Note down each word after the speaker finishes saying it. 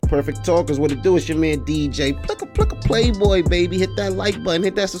Perfect Talkers, what it do? It's your man DJ. Plucka Playboy, baby. Hit that like button,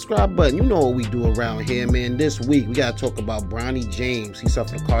 hit that subscribe button. You know what we do around here, man. This week, we got to talk about Bronny James. He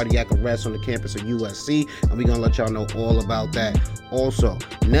suffered a cardiac arrest on the campus of USC, and we're going to let y'all know all about that. Also,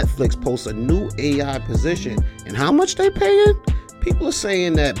 Netflix posts a new AI position, and how much they paying? People are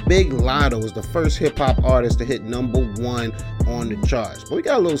saying that Big Lotto is the first hip-hop artist to hit #1 on the charts. But we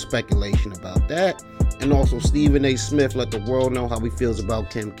got a little speculation about that. And also, Stephen A. Smith let the world know how he feels about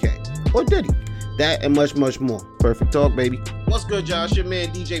Kim K. Or did he? That and much, much more. Perfect Talk, baby. What's good, y'all? It's your man,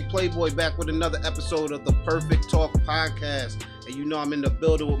 DJ Playboy, back with another episode of the Perfect Talk podcast. And you know I'm in the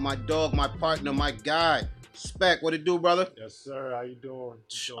building with my dog, my partner, my guy, Spec. What it do, brother? Yes, sir. How you doing?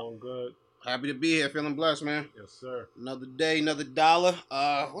 Doing good. Happy to be here. Feeling blessed, man. Yes, sir. Another day, another dollar.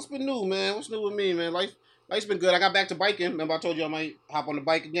 What's been new, man? What's new with me, man? Life's been good. I got back to biking. Remember I told you I might hop on the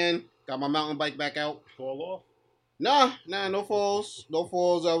bike again? Got my mountain bike back out. Fall off? Nah, no falls. No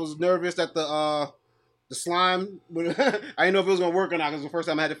falls. I was nervous that the slime, I didn't know if it was going to work or not because the first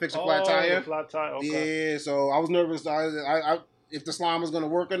time I had to fix a flat tire. The flat tire, okay. Yeah, so I was nervous I if the slime was going to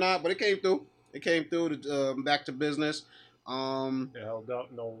work or not, but it came through. It came through to back to business. It held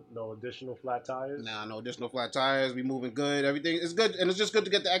up. No additional flat tires? Nah, no additional flat tires. We moving good. Everything is good, and it's just good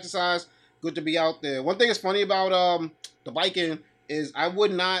to get the exercise. Good to be out there. One thing that's funny about the biking is I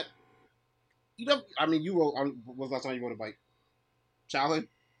would not. You know, I mean, you rode. When was the last time you rode a bike? Childhood?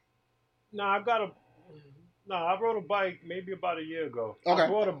 I rode a bike maybe about a year ago. Okay. I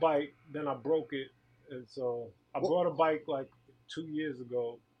bought a bike, then I broke it, and so I bought a bike like 2 years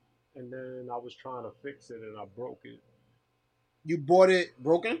ago, and then I was trying to fix it, and I broke it. You bought it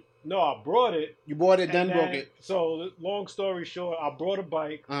broken? No, I brought it. You bought it, then broke it. So, long story short, I brought a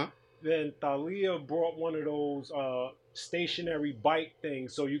bike. Uh-huh. Then Thalia brought one of those stationary bike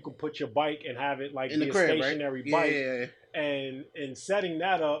things, so you could put your bike and have it like in be the crib, a stationary right? bike. Yeah. And in setting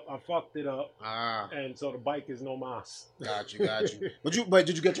that up, I fucked it up. Ah. And so the bike is no mas. Got you. But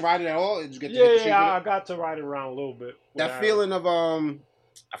did you get to ride it at all? Did you get to I got to ride it around a little bit. That feeling of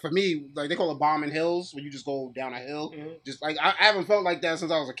for me, like they call it bombing hills, when you just go down a hill. Mm-hmm. Just like I haven't felt like that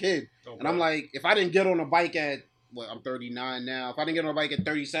since I was a kid. Okay. And I'm like, if I didn't get on a bike at I'm 39 now. If I didn't get on a bike at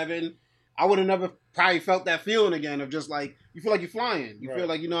 37, I would have never probably felt that feeling again of just like you feel like you're flying. You feel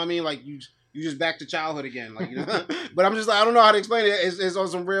like, you know what I mean? Like you just back to childhood again. Like, you know. But I'm just like, I don't know how to explain it. It's on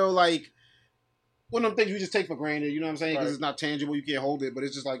some real like one of them things you just take for granted. You know what I'm saying? Because it's not tangible. You can't hold it. But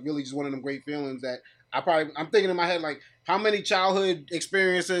it's just like really just one of them great feelings that I'm thinking in my head, like, how many childhood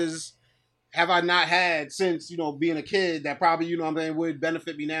experiences have I not had since, you know, being a kid that probably, you know what I'm saying, would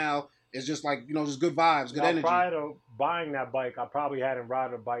benefit me now? It's just like, you know, just good vibes, good energy. Prior to buying that bike, I probably hadn't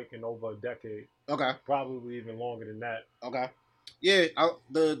ridden a bike in over a decade. Okay. Probably even longer than that. Okay. Yeah,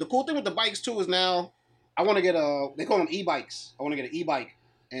 the cool thing with the bikes, too, is now I want to get they call them e-bikes. I want to get an e-bike.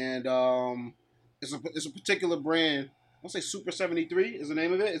 And it's a particular brand. I want to say Super 73 is the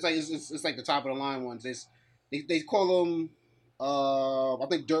name of it. It's like the top of the line ones. They call them I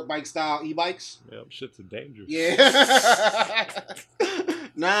think dirt bike style e-bikes. Yeah, shit's a dangerous. Yeah.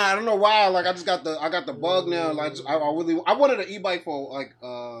 Nah, I don't know why. Like I got the bug now. Like I wanted an e-bike for like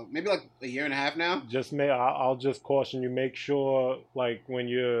maybe like a year and a half now. I'll just caution you. Make sure like when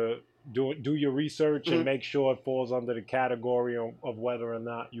you do your research and make sure it falls under the category of whether or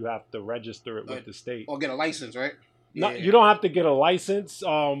not you have to register it with the state or get a license, right? Yeah. You don't have to get a license,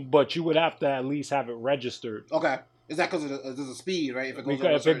 but you would have to at least have it registered. Okay. Is that because of the speed, right?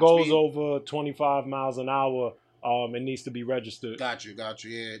 If it goes over 25 miles an hour, it needs to be registered. Got you.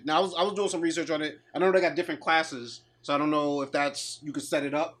 Yeah. Now I was doing some research on it. I know they got different classes, so I don't know if you could set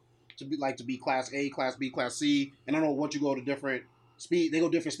it up to be class A, class B, class C. And I don't know once you go to different speed, they go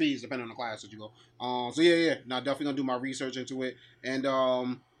different speeds depending on the class that you go. So yeah. Now definitely gonna do my research into it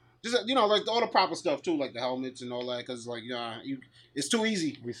and just, you know, like all the proper stuff too, like the helmets and all that, because like, it's too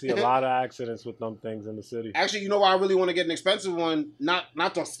easy. We see a lot of accidents with them things in the city. Actually, you know why I really want to get an expensive one? Not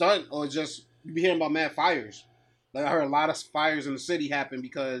to stunt or just you be hearing about mad fires. Like I heard a lot of fires in the city happen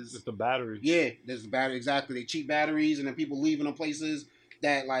because it's the batteries. Yeah, there's the battery. Exactly, they cheap batteries, and then people leaving them places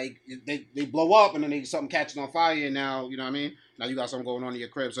that like they blow up, and then something catches on fire, and now you know what I mean. Now you got something going on in your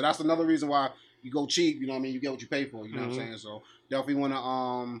crib, so that's another reason why you go cheap. You know what I mean? You get what you pay for. You know what I'm saying? So definitely want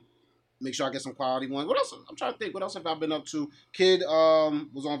to make sure I get some quality ones. What else? I'm trying to think. What else have I been up to? Kid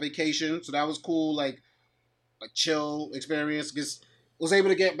was on vacation, so that was cool. Like chill experience. Was able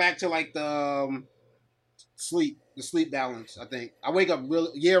to get back to like the sleep balance. I think I wake up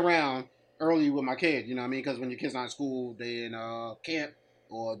really year round early with my kid. You know what I mean? Because when your kid's not in school, they in camp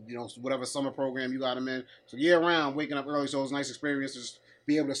or you know whatever summer program you got them in. So year round, waking up early. So it was a nice experience. Just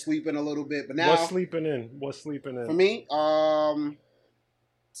be able to sleep in a little bit. But now What's sleeping in? For me?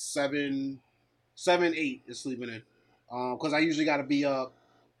 7, 8 is sleeping in. Because I usually got to be up.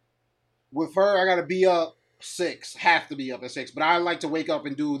 With her, I got to be up 6. Have to be up at 6. But I like to wake up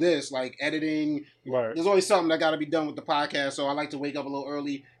and do this, like editing. Right. There's always something that got to be done with the podcast, so I like to wake up a little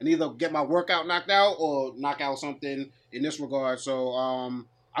early and either get my workout knocked out or knock out something in this regard. So I'm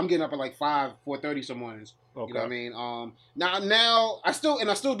getting up at like 4:30 some mornings. Okay. You know what I mean? Now I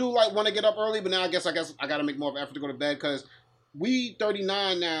still do like want to get up early, but now I guess I got to make more of an effort to go to bed because we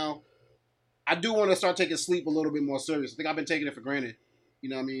 39 now. I do want to start taking sleep a little bit more serious. I think I've been taking it for granted. You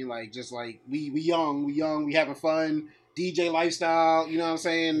know what I mean? Like, just like, we young, we having fun, DJ lifestyle, you know what I'm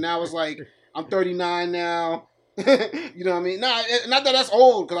saying? Now it's like, I'm 39 now, you know what I mean? Nah, not that that's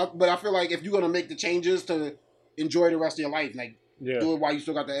old, but I feel like if you're going to make the changes to enjoy the rest of your life, like, do it while you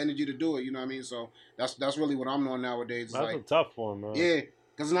still got the energy to do it, you know what I mean? So, that's really what I'm on nowadays. It's that's like, a tough one, man. Yeah, because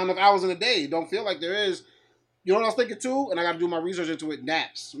there's not enough hours in a day. Don't feel like there is. You know what I was thinking, too? And I got to do my research into it,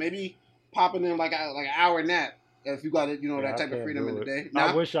 naps. Maybe popping in like an hour nap. If you got it, that type of freedom in the day. Nah?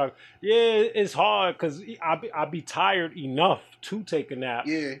 I wish I. Yeah, it's hard because I be tired enough to take a nap.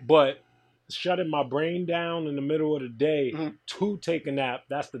 Yeah. But shutting my brain down in the middle of the day to take a nap,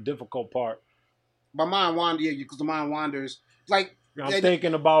 that's the difficult part. My mind wanders, because the mind wanders. Like I'm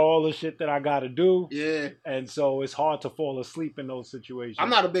thinking about all the shit that I got to do. Yeah. And so it's hard to fall asleep in those situations. I'm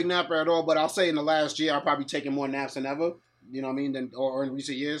not a big napper at all, but I'll say in the last year I've probably taken more naps than ever. You know what I mean? Or in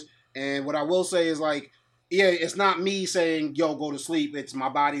recent years. And what I will say is like. Yeah, it's not me saying, yo, go to sleep. It's my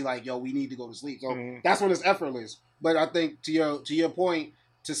body like, yo, we need to go to sleep. So that's when it's effortless. But I think to your point,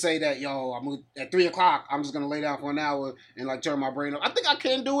 to say that, yo, I'm at 3 o'clock, I'm just going to lay down for an hour and like turn my brain off. I think I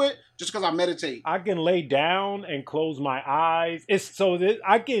can do it just because I meditate. I can lay down and close my eyes. It's so that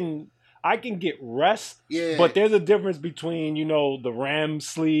I can get rest. Yeah. But there's a difference between, the REM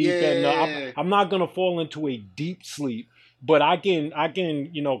sleep and I'm not going to fall into a deep sleep, but I can,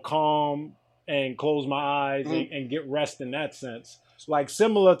 calm and close my eyes and get rest in that sense. Like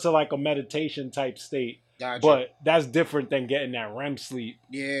similar to like a meditation type state. Gotcha. But that's different than getting that REM sleep.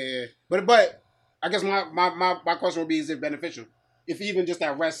 Yeah. But I guess my question would be, is it beneficial? If even just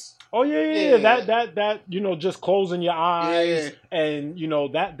that rest. Oh yeah. That just closing your eyes and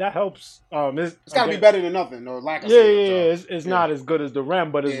that helps. It's gotta be better than nothing or lack of sleep. So. It's not as good as the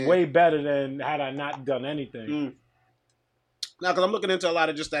REM, but it's way better than had I not done anything. Now, because I'm looking into a lot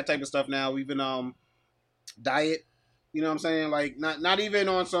of just that type of stuff now, even diet, you know what I'm saying? Like, not even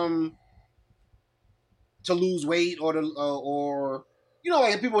on some to lose weight or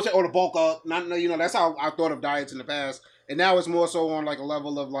like people say, or to bulk up. Not, that's how I thought of diets in the past. And now it's more so on like a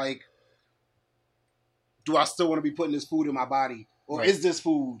level of like, do I still want to be putting this food in my body? Or is this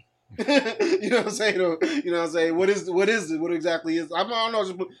food? You know what I'm saying? Or, you know what I'm saying? What is it? What exactly is? I don't know.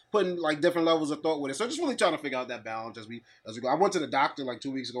 Just putting like different levels of thought with it. So just really trying to figure out that balance as we go. I went to the doctor like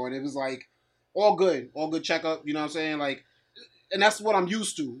 2 weeks ago, and it was like all good checkup. You know what I'm saying? Like, and that's what I'm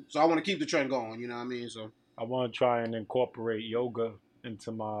used to. So I want to keep the trend going. You know what I mean? So I want to try and incorporate yoga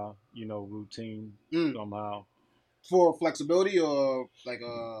into my routine somehow for flexibility or like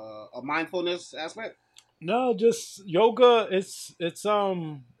a mindfulness aspect. No, just yoga. It's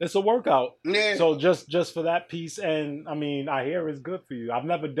a workout. Yeah. So just for that piece, and I mean, I hear it's good for you. I've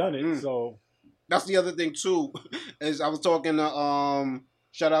never done it, so that's the other thing too. Is I was talking to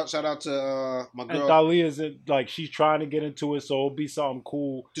shout out to my girl. And Thalia is like she's trying to get into it, so it'll be something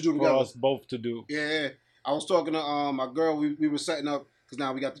cool to do for together. Us both to do. Yeah. I was talking to my girl. We were setting up because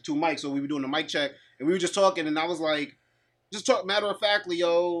now we got the 2 mics, so we were doing the mic check, and we were just talking, and I was like, matter of factly,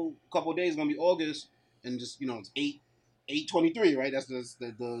 yo, a couple of days gonna be August. And just it's 8/23, right? That's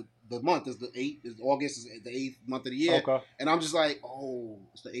the month is the 8th. August is the 8th month of the year. Okay. And I'm just like, oh,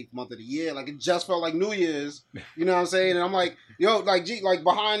 it's the 8th month of the year. Like it just felt like New Year's. You know what I'm saying? And I'm like, yo, like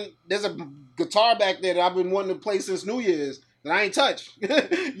behind there's a guitar back there that I've been wanting to play since New Year's that I ain't touched.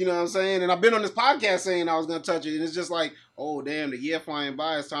 You know what I'm saying? And I've been on this podcast saying I was gonna touch it, and it's just like, oh damn, the year flying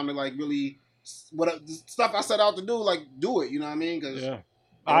by. It's time to like really the stuff I set out to do, like do it. You know what I mean? Cause, yeah.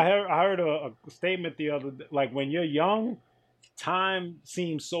 I heard a statement the other day, like when you're young, time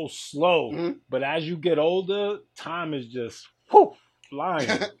seems so slow, but as you get older, time is just flying.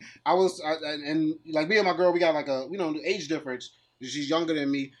 And like me and my girl, we got like the age difference. She's younger than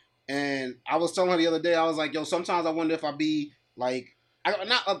me, and I was telling her the other day, I was like, yo, sometimes I wonder if I be like, I'm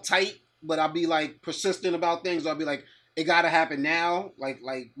not uptight, but I'll be like persistent about things. I'll be like, it gotta happen now. Like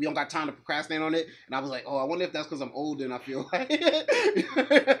we don't got time to procrastinate on it. And I was like, oh, I wonder if that's because I'm older and I feel like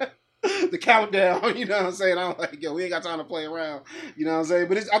the countdown. You know what I'm saying? I'm like, yo, we ain't got time to play around. You know what I'm saying?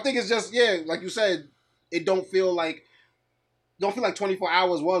 But I think it's just like you said, it don't feel like 24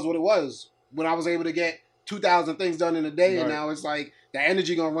 hours was what it was when I was able to get 2,000 things done in a day, and now it's like the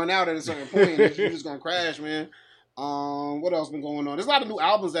energy gonna run out at a certain point. And you're just gonna crash, man. What else been going on? There's a lot of new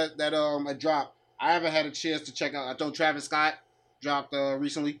albums that dropped. I haven't had a chance to check out. I told Travis Scott dropped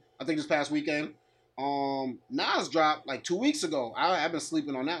recently. I think this past weekend. Nas dropped like 2 weeks ago. I've been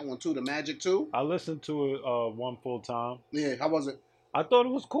sleeping on that one too. The Magic 2. I listened to it one full time. Yeah, how was it? I thought it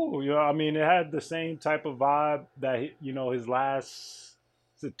was cool. You know, I mean, it had the same type of vibe that his last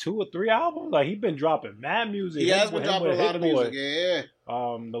 2 or 3 albums. Like, he's been dropping mad music. He has been dropping a lot of music. Yeah.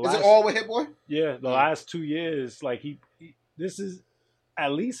 Is it all with Hit Boy? Yeah, the last 2 years, like this is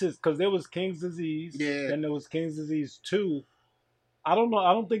at least because there was King's Disease. Yeah. Then there was King's Disease 2. I don't know.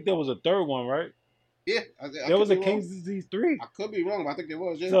 I don't think there was a third one, right? Yeah, there was a King's Disease 3. I could be wrong, but I think there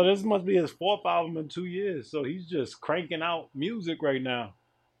was. Yeah. So this must be his 4th album in 2 years. So he's just cranking out music right now.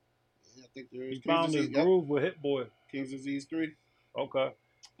 Yeah, I think there is. He found his groove with Hit Boy. King's Disease 3. Okay.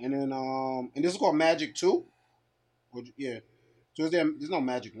 And then and this is called Magic 2. Yeah. So there's no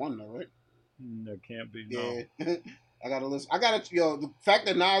Magic 1 though, right? There can't be. No. Yeah. I gotta listen. The fact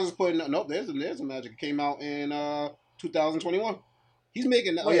that Nas is putting there's a Magic. It came out in 2021. He's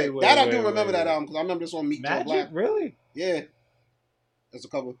making that. I do remember that album because I remember this on Meet Magic? Joe Black. Really? Yeah. That's a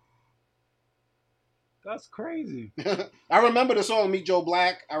cover. That's crazy. I remember the song Meet Joe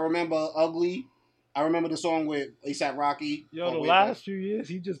Black. I remember Ugly. I remember the song with A$AP Rocky. Yo, the last few years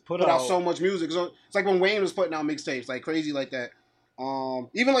he just put out so much music. So it's like when Wayne was putting out mixtapes, like crazy like that.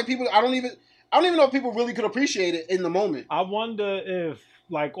 Even like people, I don't even know if people really could appreciate it in the moment. I wonder if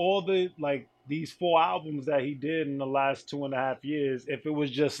like all the these 4 albums that he did in the last 2.5 years, if it was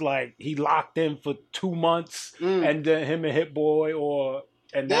just like he locked in for 2 months and then him and Hit Boy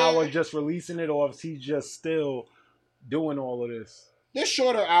now we're just releasing it, or if he's just still doing all of this. They're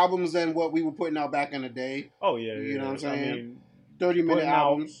shorter albums than what we were putting out back in the day. Oh yeah, you know what I'm saying? I mean, 30-minute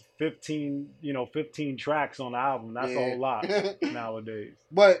albums. 15 tracks on the album. That's a whole lot nowadays.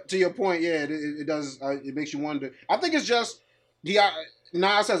 But to your point, it does. It makes you wonder. I think it's just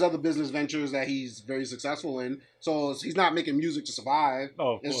Nas has other business ventures that he's very successful in, so he's not making music to survive.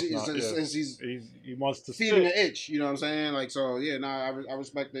 Oh, of course not. He wants to feeding the itch. You know what I'm saying? Like, so yeah, I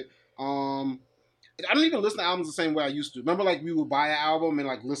respect it. I don't even listen to albums the same way I used to. Remember, like, we would buy an album and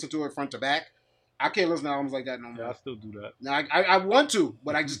like listen to it front to back. I can't listen to albums like that no more. Yeah, I still do that. Now, I want to,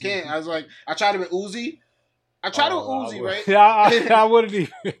 but I just can't. I was like, I tried it with Uzi. Right? Yeah, I wouldn't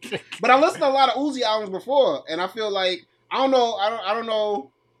even. But I listened to a lot of Uzi albums before, and I feel like I don't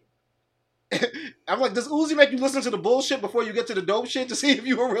know. I'm like, does Uzi make you listen to the bullshit before you get to the dope shit to see if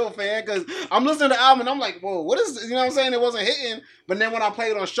you're a real fan? Because I'm listening to the album and I'm like, whoa, what is this? You know what I'm saying? It wasn't hitting, but then when I play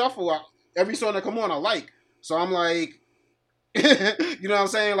it on shuffle, every song that come on, I like. So I'm like, you know what I'm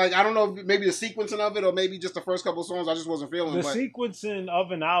saying? Like, I don't know, maybe the sequencing of it or maybe just the first couple songs I just wasn't feeling. The sequencing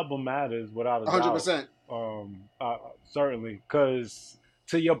of an album matters without a 100%. doubt. Certainly, because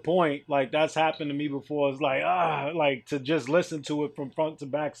to your point, like that's happened to me before. It's like to just listen to it from front to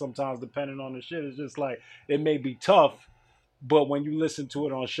back sometimes, depending on the shit. It's just like it may be tough, but when you listen to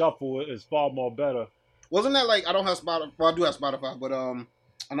it on shuffle, it's far more better. Wasn't that like I don't have Spotify? Well, I do have Spotify, but I'm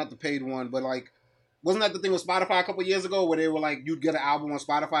not the paid one. But like, wasn't that the thing with Spotify a couple years ago where they were like you'd get an album on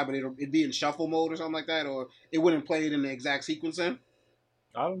Spotify, but it'd be in shuffle mode or something like that, or it wouldn't play it in the exact sequencing?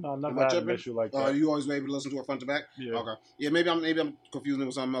 I don't know. I've never had an issue like that. You always were able to listen to it front to back? Yeah. Okay. Yeah, maybe I'm confusing it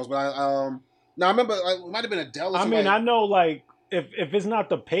with something else. But I remember it might have been Adele or something. I mean, I know like if it's not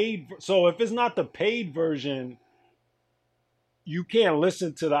the paid version, you can't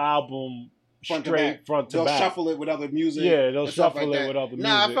listen to the album front to back. They'll shuffle it with other music. Yeah, they'll shuffle it with other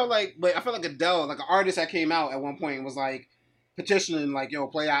music. I felt like Adele, like an artist that came out at one point was like petitioning, like, yo,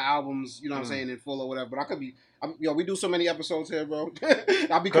 play our albums, you know what I'm saying, in full or whatever. But I could be, we do so many episodes here, bro.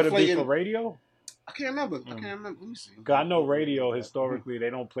 I'll be Could it be for radio? I can't remember. Let me see. I know radio, historically, they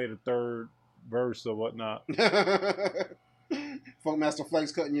don't play the third verse or whatnot. Funkmaster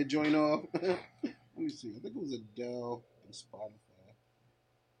Flex cutting your joint off. Let me see. I think it was Adele and Spotify.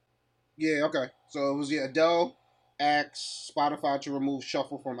 Yeah, okay. So it was, Adele asks Spotify to remove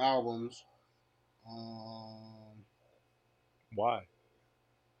shuffle from albums. Why?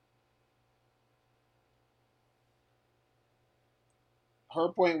 Her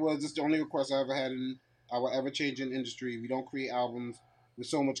point was, this is the only request I ever had in our ever-changing industry. We don't create albums with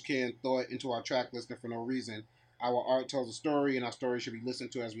so much care and thought into our track listing for no reason. Our art tells a story, and our story should be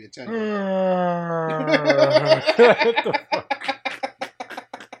listened to as we attend it.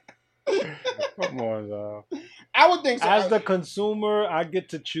 Come on, though. I would think so. As the consumer, I get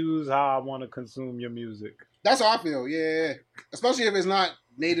to choose how I want to consume your music. That's how I feel, yeah. Especially if it's not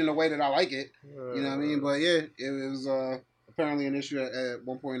made in a way that I like it. You know what I mean? But yeah, it was apparently an issue at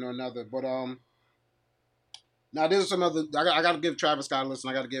one point or another. But Now there's some other. I got to give Travis Scott a listen.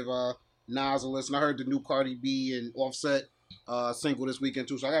 I got to give Nas a listen. I heard the new Cardi B and Offset single this weekend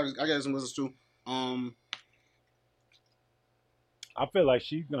too, so I got some listens too. I feel like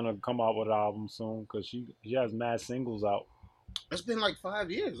she's gonna come out with an album soon because she has mad singles out. It's been like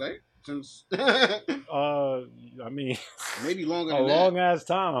 5 years, right? Since I mean, maybe longer. A long ass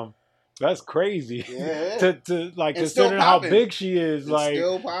time. That's crazy. Yeah. to like considering how big she is, it's like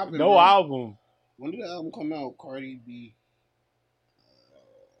still popping, no man. Album. When did the album come out? Cardi B.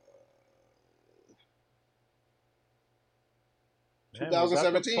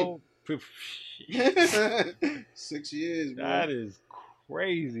 2017. 6 years, bro. That is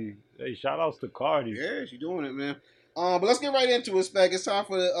crazy. Hey, shout outs to Cardi. Yeah, she doing it, man. But let's get right into it, Spec. It's time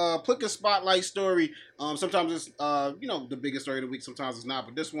for the Plicker Spotlight story. Sometimes it's the biggest story of the week. Sometimes it's not,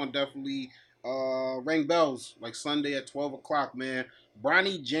 but this one definitely rang bells. Like Sunday at 12 o'clock, man.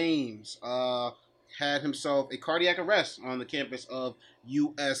 Bronny James had himself a cardiac arrest on the campus of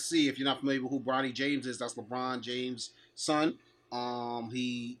USC. If you're not familiar with who Bronny James is, that's LeBron James' son.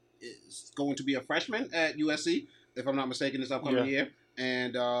 He is going to be a freshman at USC, if I'm not mistaken, this upcoming year.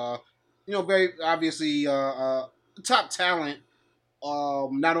 And, very obviously top talent,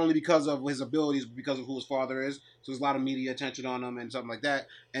 not only because of his abilities, but because of who his father is. So there's a lot of media attention on him and something like that.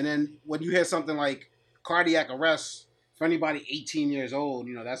 And then when you hear something like cardiac arrest for anybody 18 years old,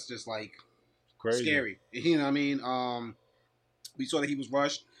 that's just like crazy. Scary. You know what I mean? We saw that he was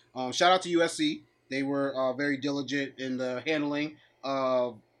rushed. Shout out to USC. They were very diligent in the handling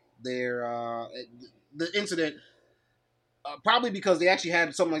of their the incident. Probably because they actually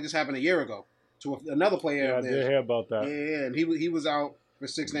had something like this happen a year ago to another player. Yeah, I did hear about that. Yeah, and he was out for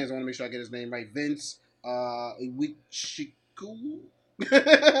 6 days. I want to make sure I get his name right. Vince Iwuchukwu.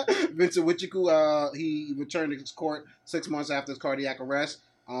 Vincent Iwuchukwu. He returned to court 6 months after his cardiac arrest.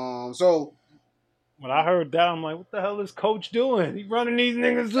 So when I heard that, I'm like, what the hell is Coach doing? He's running these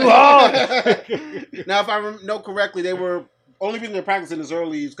niggas too hard. Now, if I know correctly, they were only reason they're practicing this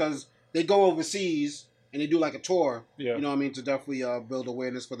early is because they go overseas. And they do like a tour, you know what I mean, to definitely build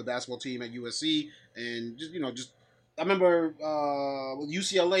awareness for the basketball team at USC. And just I remember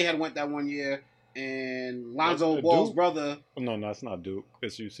UCLA had went that one year, and Lonzo Ball's brother. No, it's not Duke.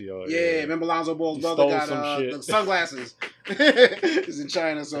 It's UCLA. Yeah, remember Lonzo Ball's brother got the sunglasses. It's in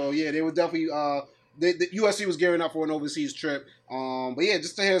China, so yeah, they were definitely. The USC was gearing up for an overseas trip. But yeah,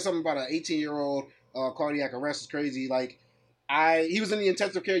 just to hear something about an 18-year-old cardiac arrest is crazy. Like. He was in the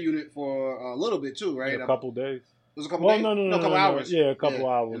intensive care unit for a little bit too, right? A couple days. It was a couple days? No, a couple hours. Yeah, a couple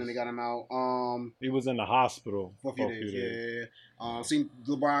hours. And then they got him out. He was in the hospital for a few days. Yeah. Seen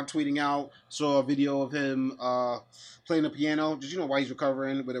LeBron tweeting out. Saw a video of him playing the piano. Just while he's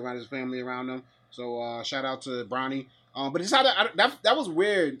recovering with around his family around him. So shout out to Bronny. But it's that was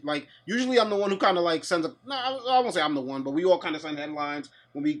weird. Like usually I'm the one who kind of like sends up. No, I won't say I'm the one, but we all kind of send headlines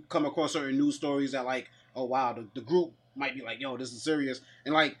when we come across certain news stories that like, oh wow, the group might be like, yo, this is serious.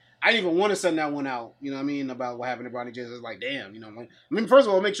 And like, I didn't even want to send that one out, you know what I mean, about what happened to Bronny James. It's like, damn, like, I mean, first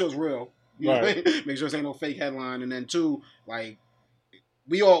of all, make sure it's real. You know what I mean? Make sure it's ain't no fake headline. And then two, like,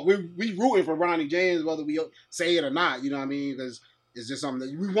 we rooting for Bronny James, whether we say it or not, you know what I mean? Because it's just something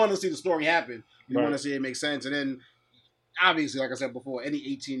that we want to see the story happen. We want to see it make sense. And then, obviously, like I said before, any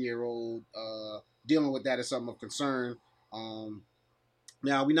 18-year-old dealing with that is something of concern.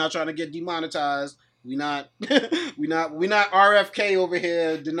 Now, we're not trying to get demonetized. We not RFK over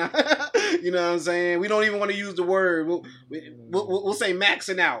here. You know what I'm saying? We don't even want to use the word. We'll say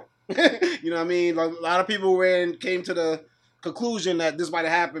maxing out. You know what I mean? Like, a lot of people came to the conclusion that this might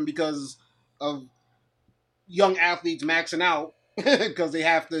have happened because of young athletes maxing out because they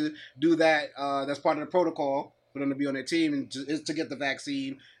have to do that. That's part of the protocol for them to be on their team and to get the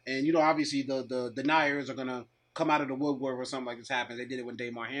vaccine. And obviously the deniers are gonna come out of the woodwork or something like this happens. They did it when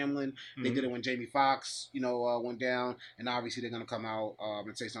Damar Hamlin. They did it when Jamie Foxx, went down. And obviously they're going to come out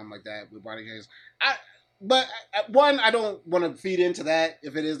and say something like that with Bronny James. But I don't want to feed into that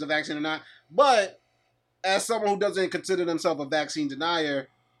if it is the vaccine or not. But as someone who doesn't consider themselves a vaccine denier,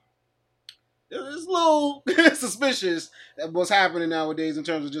 it's a little suspicious at what's happening nowadays in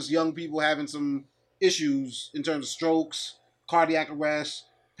terms of just young people having some issues in terms of strokes, cardiac arrest,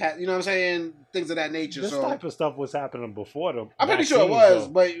 you know what I'm saying? Things of that nature. This type of stuff was happening before them. I'm pretty sure it was,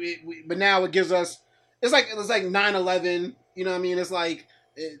 but now it gives us. It's like 9/11. You know what I mean? It's like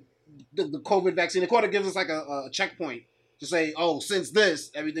the COVID vaccine. The quarter gives us like a checkpoint to say, oh, since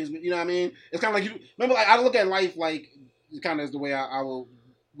this, everything's. You know what I mean? It's kind of like you remember. Like I look at life like it kind of is the way I will.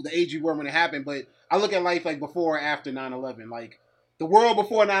 The age you were when it happened, but I look at life like before or after 9/11. Like the world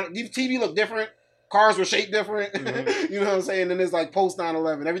before 9. TV looked different. cars were shaped different. You know what I'm saying? And there's like post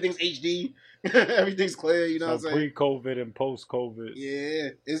 9/11, everything's HD, everything's clear. You know what I'm saying? Pre-COVID and post-COVID. Yeah,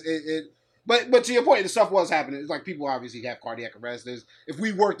 but to your point, the stuff was happening. It's like people obviously have cardiac arrest. If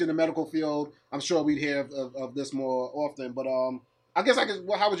we worked in the medical field, I'm sure we'd hear of this more often. But I guess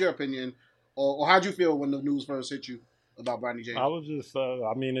how was your opinion, or how'd you feel when the news first hit you about Bronny James? I was just,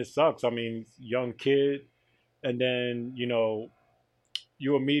 I mean, it sucks. I mean, young kid, and then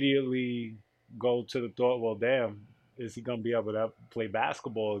you immediately go to the thought, well, damn, is he gonna be able to play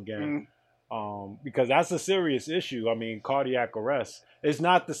basketball again? Because that's a serious issue. I mean, cardiac arrest. It's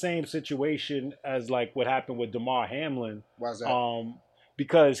not the same situation as like what happened with Damar Hamlin. Why's that?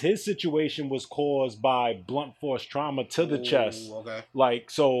 Because his situation was caused by blunt force trauma to the chest. Okay.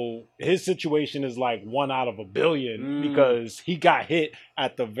 Like, so his situation is like 1 out of a billion because he got hit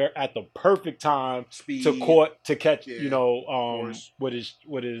at the perfect time to catch, with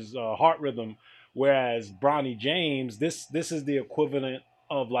his heart rhythm. Whereas Bronny James, this is the equivalent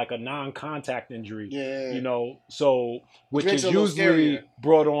of like a non-contact injury, which is usually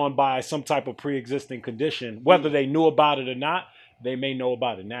brought on by some type of pre-existing condition. Whether they knew about it or not, they may know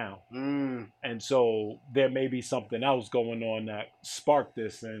about it now. And so there may be something else going on that sparked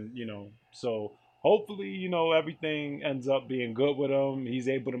this. And, so hopefully, everything ends up being good with him. He's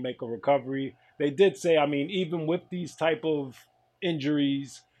able to make a recovery. They did say, I mean, even with these type of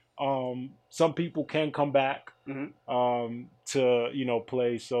injuries, some people can come back to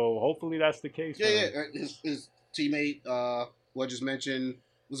play. So hopefully that's the case. Yeah. His teammate, what just mentioned,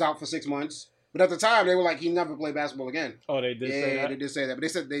 was out for 6 months. But at the time, they were like, he never played basketball again. Oh, they did say that? Yeah, they did say that. But they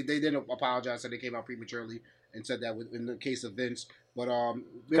said they didn't apologize. Said they came out prematurely and said that in the case of Vince. But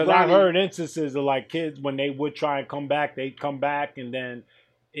because I've heard instances of like kids when they would try and come back, they'd come back and then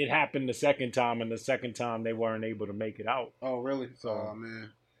it happened the second time, and the second time they weren't able to make it out. Oh, really? So, oh,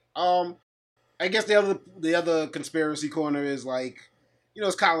 man. I guess the other conspiracy corner is like,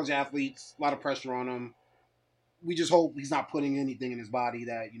 it's college athletes, a lot of pressure on them. We just hope he's not putting anything in his body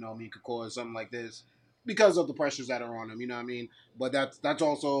that, could cause something like this because of the pressures that are on him, you know what I mean? But that's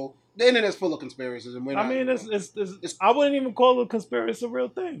also, the internet's full of conspiracies. And it's I wouldn't even call it a conspiracy, it's a real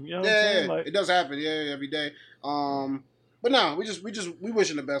thing. You know what I'm saying? Like, it does happen, every day. But no, we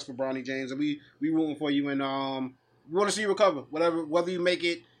wishing the best for Bronny James, and we rooting for you, and we want to see you recover. Whether you make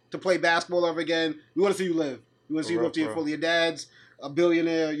it to play basketball ever again, we want to see you live. We want to see you live to your full. Your dad's a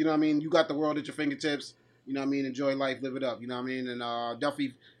billionaire, you know what I mean? You got the world at your fingertips. You know what I mean? Enjoy life, live it up. You know what I mean? And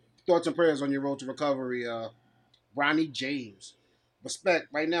definitely thoughts and prayers on your road to recovery. Bronny James. Respect.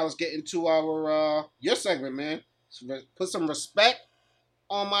 Right now, let's get into our your segment, man. Put some respect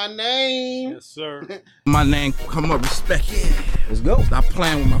on my name. Yes, sir. My name, come up, respect. Yeah. Let's go. Stop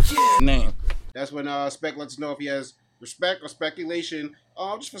playing with my name. That's when Spec lets us know if he has respect or speculation,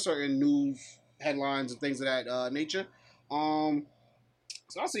 just for certain news headlines and things of that nature. So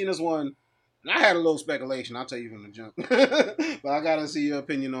I seen this one. And I had a little speculation, I'll tell you from the jump. But I gotta see your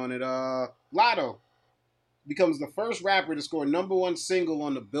opinion on it. Latto becomes the first rapper to score #1 single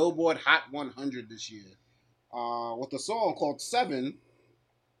on the Billboard Hot 100 this year. With a song called 7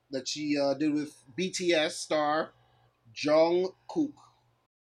 that she did with BTS star Jungkook.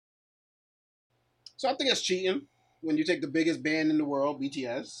 So I think it's cheating when you take the biggest band in the world,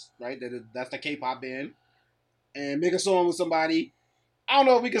 BTS, right? That's the K-pop band, and make a song with somebody. I don't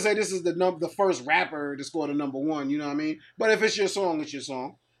know if we can say this is the first rapper to score the #1, you know what I mean? But if it's your song, it's your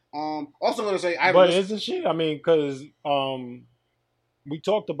song. Also going to say... isn't she? I mean, because we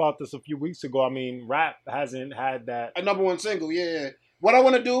talked about this a few weeks ago. I mean, rap hasn't had that... A #1 single, yeah. What I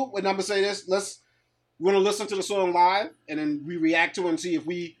want to do, and I'm going to say this, we're going to listen to the song live, and then we react to it and see if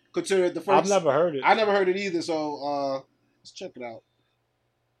we consider it the first... I've never heard it. I never heard it either, so let's check it out.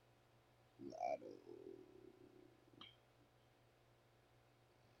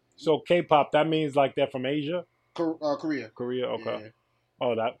 So K-pop, that means like they're from Asia? Korea. Korea, okay. Yeah.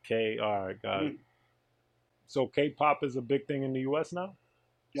 Oh, that K. All right, got it. So K-pop is a big thing in the U.S. now?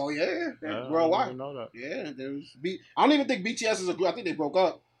 Oh, yeah. Worldwide. I didn't know that. Yeah. I don't even think BTS is a group. I think they broke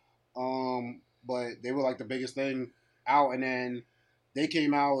up. But they were like the biggest thing out. And then they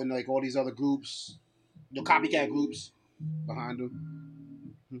came out and like all these other groups, the copycat groups behind them.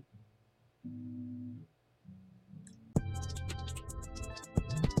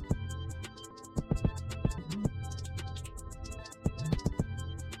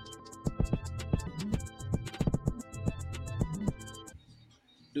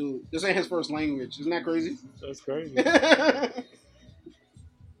 Dude, this ain't his first language. Isn't that crazy? That's crazy.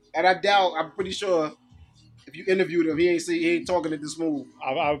 And I'm pretty sure if you interviewed him, he ain't talking it this smooth.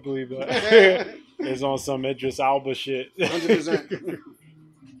 I believe that. It's on some Idris Elba shit. 100%.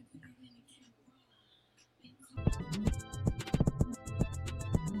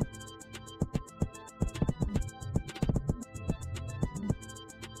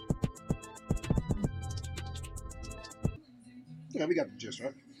 Yeah, we got the gist,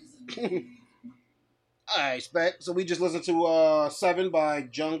 right? All right, Spec. So we just listened to 7 by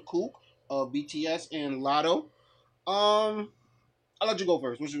Jungkook of BTS and Lotto. I'll let you go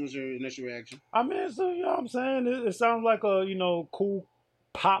first. What was your initial reaction? I mean, so you know what I'm saying? It sounds like a, cool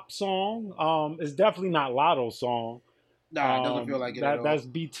pop song. It's definitely not Lotto's song. Nah, it doesn't feel like it at all. That's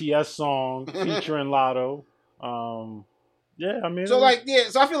BTS song featuring Lotto. Yeah, I mean. So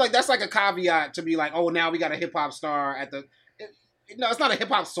so I feel like that's like a caveat to be like, oh, now we got a hip hop star at the. No, it's not a hip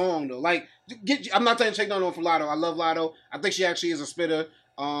hop song though. Like, I'm not saying take no from Lotto. I love Lotto. I think she actually is a spitter.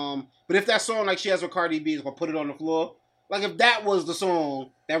 But if that song like she has with Cardi B is gonna put it on the floor, like if that was the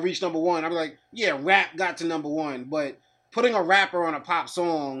song that reached number 1, I'd be like, yeah, rap got to number 1. But putting a rapper on a pop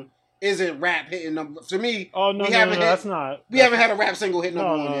song isn't rap hitting number to me. Oh no, that's not. We haven't had a rap single hit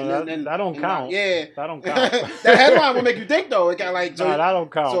number 1. That don't count. Yeah, that don't count. That headline will make you think though. It got like that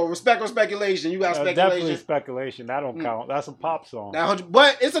don't count. So respect or speculation. You got speculation. Definitely speculation. That don't count. That's a pop song.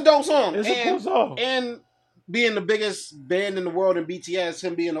 But it's a dope song. It's a cool song. And being the biggest band in the world in BTS,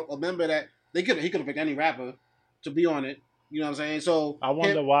 him being a member that he could have picked any rapper to be on it. You know what I'm saying? So I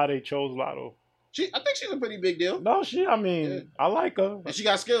wonder why they chose Lotto. I think she's a pretty big deal. No, I like her. And she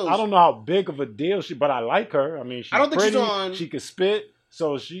got skills. I don't know how big of a deal but I like her. I mean, she's pretty. She could spit.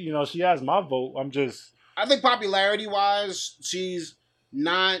 So she has my vote. I think popularity wise, she's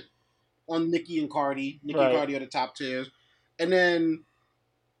not on Nicki and Cardi. Nicki and Cardi are the top tiers. And then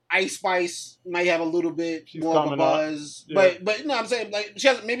Ice Spice might have a little bit more of a buzz. Yeah. But you know what I'm saying? Like she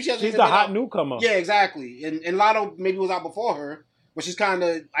hasn't She's the hot newcomer. Yeah, exactly. And Lotto maybe was out before her. But she's kind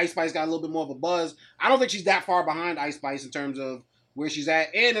of, Ice Spice got a little bit more of a buzz. I don't think she's that far behind Ice Spice in terms of where she's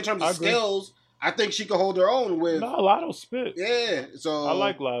at. And in terms of skills, I think she could hold her own with. No, Lotto spit. Yeah. So I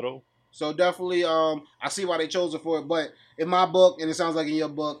like Lotto. So definitely, I see why they chose her for it. But in my book, and it sounds like in your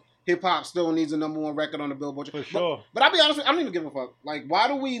book, hip hop still needs a number 1 record on the Billboard. For sure. But I'll be honest with you, I don't even give a fuck. Like, why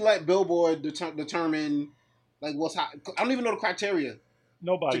do we let Billboard determine, like, what's hot? I don't even know the criteria.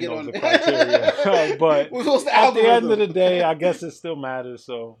 Nobody knows the criteria, but at the end of the day, I guess it still matters.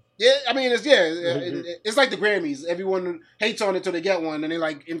 So yeah, I mean, it's like the Grammys. Everyone hates on it till they get one, and they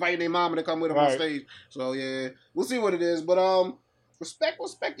like inviting their mama to come with them on stage. So yeah, we'll see what it is. But respect or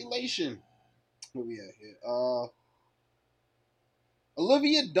speculation. Where we at here?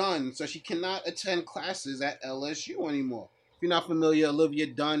 Olivia Dunn says she cannot attend classes at LSU anymore. If you're not familiar, Olivia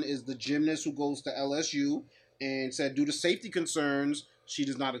Dunn is the gymnast who goes to LSU, and said due to safety concerns, she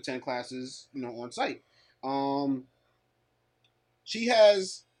does not attend classes, on site. She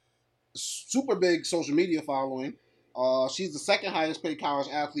has super big social media following. She's the second highest paid college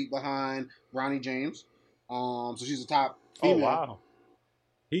athlete behind Bronny James. So she's a top female. Oh, wow.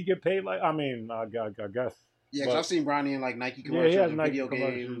 He get paid I guess. Yeah, because I've seen Bronny in like Nike commercials, he has and video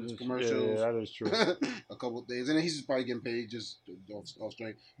games, commercials. Yeah, that is true. A couple of things. And then he's just probably getting paid just off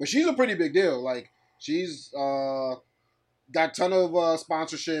strength. But she's a pretty big deal. Like, she's got a ton of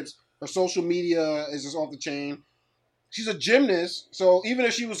sponsorships. Her social media is just off the chain. She's a gymnast, so even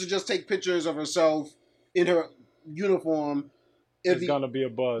if she was to just take pictures of herself in her uniform, it's gonna be a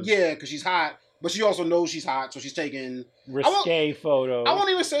buzz. Yeah, because she's hot, but she also knows she's hot, so she's taking risque photos. I won't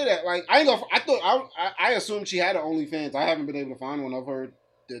even say that. Like, I assumed she had an OnlyFans. I haven't been able to find one. I've heard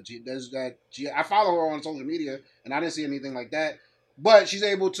that I follow her on social media, and I didn't see anything like that. But she's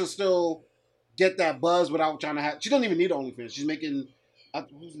able to still get that buzz without trying to have. She doesn't even need OnlyFans. She's making.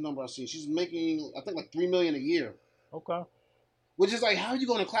 What's the number I see? She's making, I think, like $3 million a year. Okay. Which is like, how are you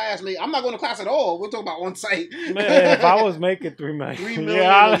going to class, mate? I'm not going to class at all. We're talking about on site. Man, if I was making $3 million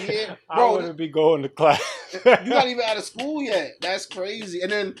a year, I wouldn't be going to class. You're not even out of school yet. That's crazy.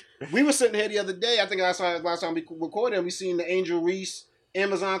 And then we were sitting here the other day. I think last time we recorded, and we seen the Angel Reese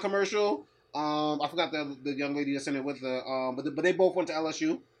Amazon commercial. I forgot the young lady that's in it with her. But they both went to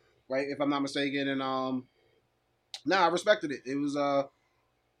LSU, right? If I'm not mistaken. And I respected it.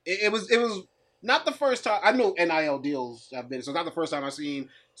 It was not the first time. I know NIL deals have been, so it's not the first time I've seen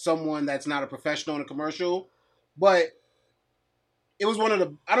someone that's not a professional in a commercial, but it was one of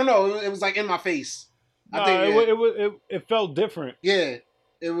the, I don't know, it was like in my face. No, I think it felt different. Yeah,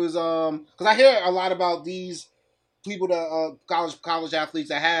 it was, because I hear a lot about these people that, college athletes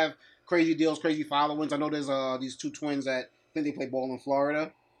that have crazy deals, crazy followings. I know there's these two twins that I think they play ball in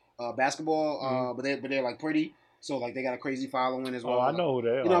Florida, basketball, but they're like pretty. So, like, they got a crazy following as well. Oh, I know who they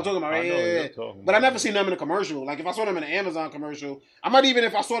are. You know what I'm talking about, right? Yeah. But I never seen them in a commercial. Like, if I saw them in an Amazon commercial, I might even,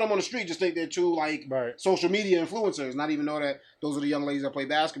 if I saw them on the street, just think they're two, like, social media influencers, not even know that those are the young ladies that play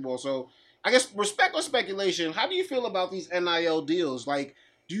basketball. So, I guess, respect or speculation, how do you feel about these NIL deals? Like,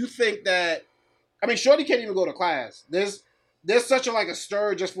 do you think that, I mean, Shorty can't even go to class. There's such a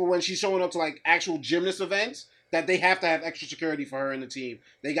stir just for when she's showing up to, like, actual gymnast events that they have to have extra security for her and the team.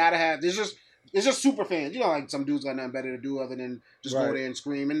 They gotta have. It's just super fans. You know, like some dudes got nothing better to do other than just go there and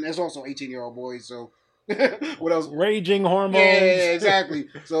scream. And there's also 18-year-old boys. So what else? Raging hormones. Yeah, exactly.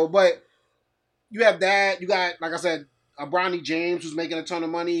 So, but you have that. You got, like I said, a Bronny James who's making a ton of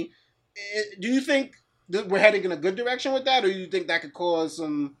money. Do you think that we're heading in a good direction with that, or do you think that could cause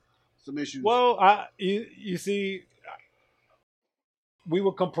some issues? Well, you see, we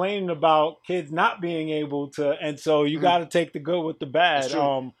were complaining about kids not being able to, and so you got to take the good with the bad.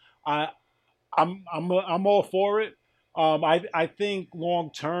 I'm all for it. I think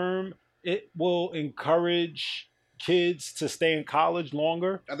long term it will encourage kids to stay in college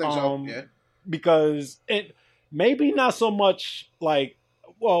longer. I think so. Yeah. Because it maybe not so much like.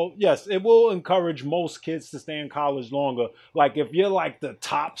 Well, yes, it will encourage most kids to stay in college longer. Like, if you're like the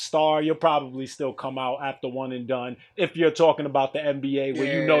top star, you'll probably still come out after one and done. If you're talking about the NBA,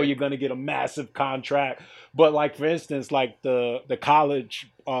 where you know you're going to get a massive contract. But, like, for instance, like the college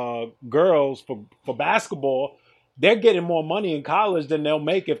girls for basketball, they're getting more money in college than they'll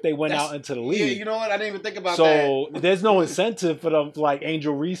make if they went out into the league. Yeah, you know what? I didn't even think about that. So there's no incentive for them, like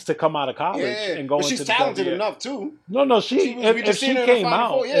Angel Reese, to come out of college and go into the she's talented enough too. No, if she came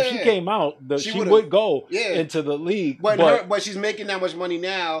out, she would go into the league. But she's making that much money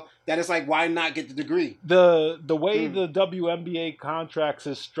now that it's like, why not get the degree? The way the WNBA contracts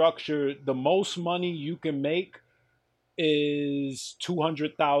is structured, the most money you can make is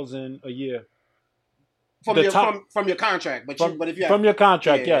 $200,000 a year. From your contract, but if you have, from your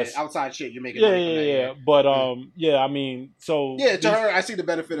contract, yes, outside shit, you're making money. But I mean, so to her, I see the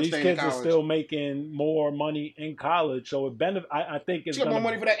benefit of staying in college. These kids are still making more money in college, so it I think it's she got more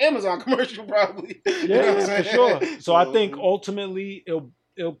money for that Amazon commercial, probably. Yeah, for sure. So I think ultimately it'll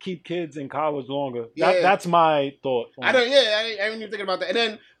keep kids in college longer. That's my thought. I ain't even thinking about that. And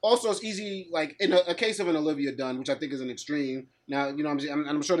then also it's easy, like in a case of an Olivia Dunn, which I think is an extreme. Now, you know what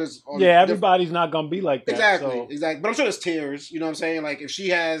I'm sure there's... everybody's not going to be like that. Exactly. But I'm sure there's tiers, you know what I'm saying? Like, if she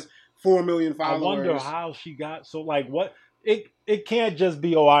has 4 million followers... I wonder how she got... So, like, what... It can't just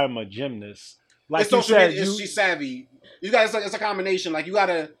be, I'm a gymnast. Like it's social media, she's savvy. You guys, it's a combination. Like, she got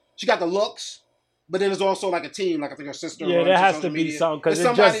the looks, but then there's also, like, a team. Like, I think her sister... Yeah, there has to be something, because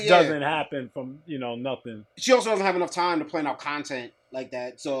it just doesn't happen from, nothing. She also doesn't have enough time to plan out content like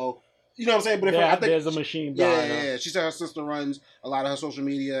that, so... You know what I'm saying? But I think there's a machine behind her. Yeah. She said her sister runs a lot of her social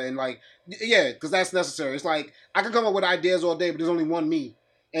media, and because that's necessary. It's like I can come up with ideas all day, but there's only one me,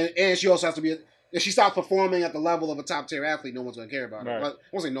 and she also has to be. If she stops performing at the level of a top tier athlete, no one's gonna care about her. Right. I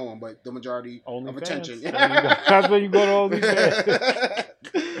won't say no one, but the majority of attention. That's where you go to all these fans.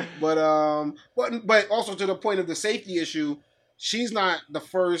 But also to the point of the safety issue, she's not the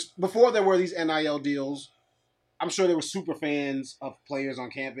first. Before there were these NIL deals, I'm sure there were super fans of players on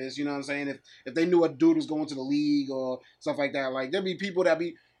campus. You know what I'm saying? If they knew a dude was going to the league or stuff like that, like there'd be people that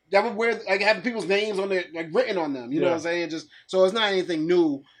would wear have people's names on their written on them. You know what I'm saying? Just so it's not anything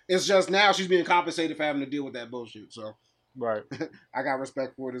new. It's just now she's being compensated for having to deal with that bullshit. So right, I got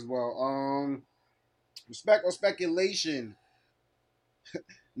respect for it as well. Respect or speculation?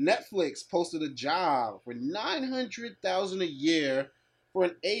 Netflix posted a job for $900,000 a year for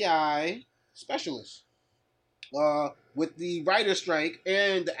an AI specialist. With the writer strike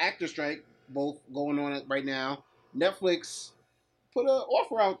and the actor strike both going on right now, Netflix put an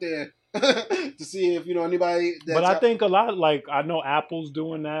offer out there to see if anybody. But I think a lot, like I know Apple's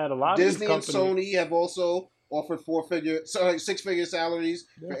doing that. A lot Disney of these and Sony have also offered 6-figure salaries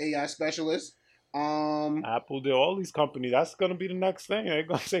for AI specialists. Apple did all these companies. That's gonna be the next thing. They're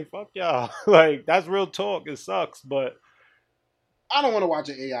gonna say fuck y'all. Like that's real talk. It sucks, but I don't want to watch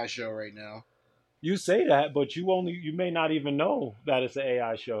an AI show right now. You say that, but you may not even know that it's an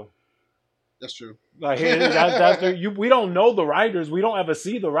AI show. That's true. Like we don't know the writers. We don't ever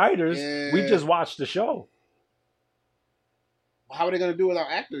see the writers. Yeah. We just watch the show. How are they going to do without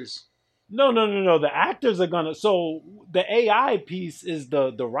actors? No. The actors are gonna. So the AI piece is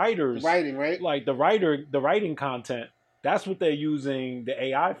the writers. The writing, right? Like the writing content. That's what they're using the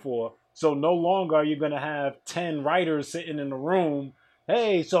AI for. So no longer are you gonna have 10 writers sitting in the room.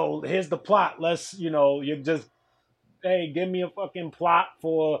 Hey, so here's the plot. Let's, you just, hey, give me a fucking plot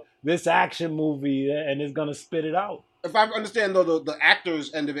for this action movie, and it's gonna spit it out. If I understand though, the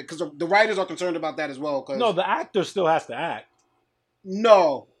actors end of it, because the writers are concerned about that as well. No, the actor still has to act.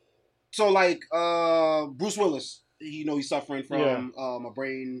 No, so like Bruce Willis, he's suffering from a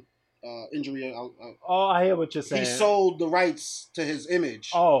brain injury. I hear what you're saying. He sold the rights to his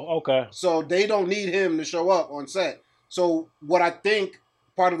image. Oh, okay. So they don't need him to show up on set. So what I think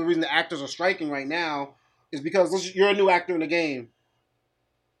part of the reason the actors are striking right now is because you're a new actor in the game.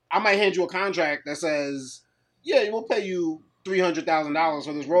 I might hand you a contract that says yeah, we'll pay you $300,000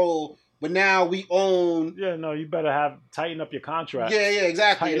 for this role, but now we own. Yeah, no, you better tighten up your contract. Yeah,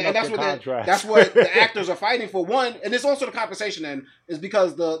 exactly, and that's that's what the actors are fighting for. One, and it's also the compensation end is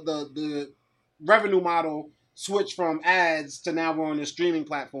because the revenue model switched from ads to now we're on this streaming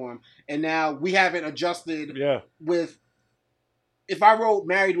platform, and now we haven't adjusted. Yeah. With if I wrote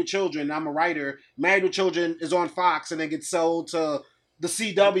Married with Children, I'm a writer. Married with Children is on Fox and then gets sold to the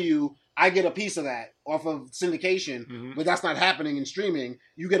CW. I get a piece of that off of syndication, but that's not happening in streaming.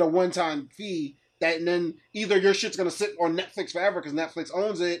 You get a one-time fee that, and then either your shit's gonna sit on Netflix forever because Netflix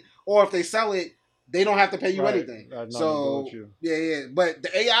owns it, or if they sell it, they don't have to pay you anything. So yeah. But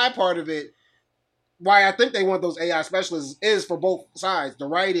the AI part of it, why I think they want those AI specialists is for both sides, the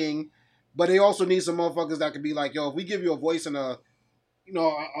writing, but they also need some motherfuckers that could be like, yo, if we give you a voice and a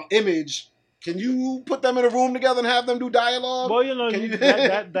image, can you put them in a room together and have them do dialogue? Well,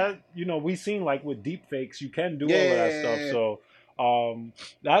 that we've seen like with deep fakes, you can do all of that stuff. So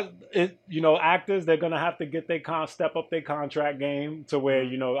actors, they're gonna have to get step up their contract game to where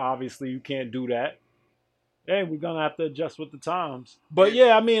obviously you can't do that. Hey, we're gonna have to adjust with the times. But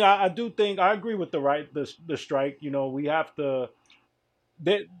yeah, I mean, I do think I agree with the strike. We have to.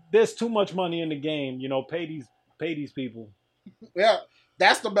 There's too much money in the game. Pay these people. Yeah.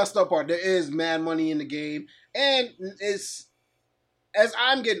 That's the messed up part. There is mad money in the game. And it's, as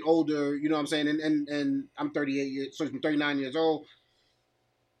I'm getting older, you know what I'm saying, and I'm 39 years old,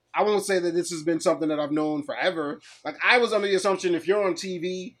 I won't say that this has been something that I've known forever. Like, I was under the assumption if you're on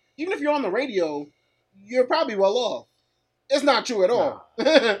TV, even if you're on the radio, you're probably well off. It's not true at all. You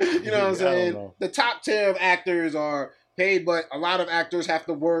know what I'm saying? The top tier of actors are paid, but a lot of actors have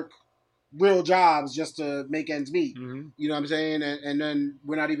to work real jobs just to make ends meet. You know what I'm saying? And then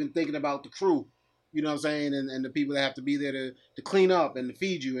we're not even thinking about the crew, you know what I'm saying? And the people that have to be there to clean up and to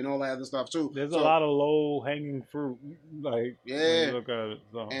feed you and all that other stuff too. There's a lot of low hanging fruit. Like, when you look at it.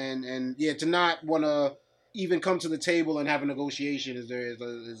 So. And to not want to even come to the table and have a negotiation is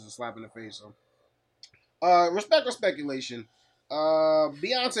a slap in the face. So, respect or speculation.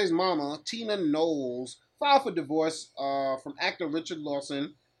 Beyonce's mama, Tina Knowles, filed for divorce from actor Richard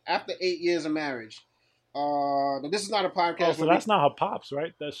Lawson after 8 years of marriage. This is not a podcast. Oh, so that's not her pops,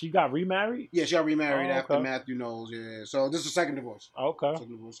 right? That she got remarried? Yeah, she got remarried after Matthew Knowles. Yeah, so this is a second divorce. Okay. Second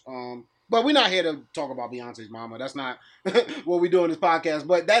divorce. But we're not here to talk about Beyonce's mama. That's not what we do in this podcast.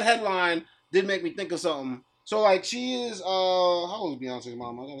 But that headline did make me think of something. So like she is how old is Beyonce's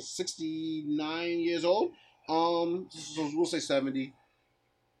mama? 69 years old. So we'll say 70.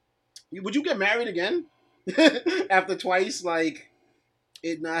 Would you get married again after twice? Like.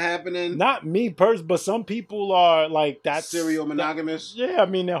 It not happening. Not me personally, but some people are like that. Serial monogamous. Yeah, I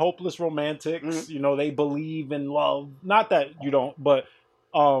mean they're hopeless romantics. They believe in love. Not that you don't, but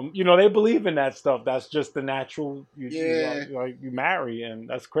they believe in that stuff. That's just the natural. You marry, and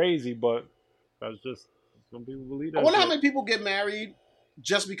that's crazy, but that's just some people believe that. I wonder how many people get married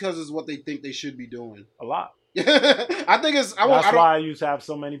just because it's what they think they should be doing. A lot. I think it's. That's why I used to have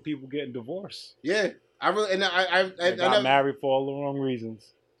so many people getting divorced. Yeah. I got married for all the wrong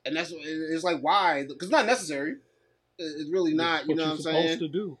reasons, and it's like why? Because it's not necessary. It's really not. You know what I'm saying? Supposed to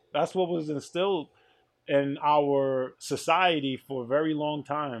do. That's what was instilled in our society for a very long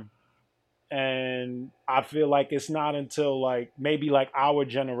time, and I feel like it's not until maybe our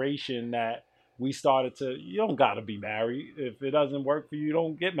generation that we started to. You don't gotta be married if it doesn't work for you. You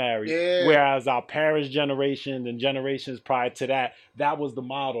don't get married. Yeah. Whereas our parents' generation and generations prior to that was the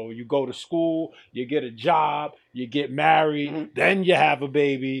model. You go to school, you get a job, you get married, then you have a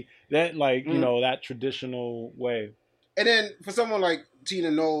baby. Then that traditional way. And then for someone like Tina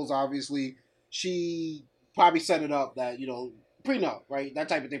Knowles, obviously she probably set it up that prenup, right? That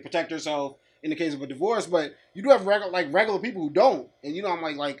type of thing, protect herself in the case of a divorce. But you do have regular people who don't, and I'm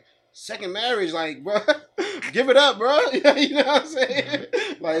like. Second marriage, bro, give it up, bro. You know what I'm saying?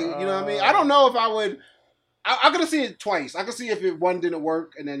 You know what I mean? I don't know if I would. I could have seen it twice. I could see if one didn't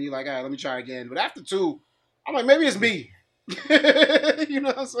work, and then you're like, all right, let me try again. But after two, I'm like, maybe it's me. You know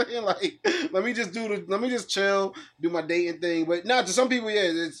what I'm saying? Let me just chill, do my dating thing. But no, to some people,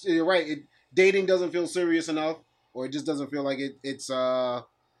 yeah, you're right. Dating doesn't feel serious enough, or it just doesn't feel like it's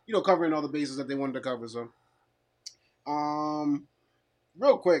covering all the bases that they wanted to cover. So,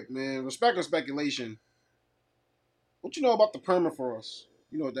 real quick, man. Respect or speculation. What you know about the permafrost?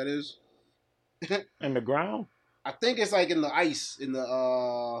 You know what that is? In the ground? I think it's in the ice, in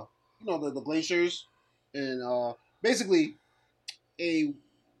the the glaciers, and basically a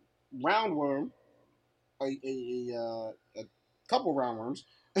roundworm, a couple roundworms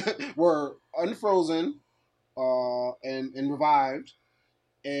were unfrozen and revived,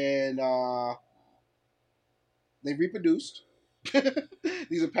 and They reproduced.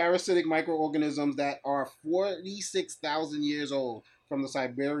 These are parasitic microorganisms that are 46,000 years old from the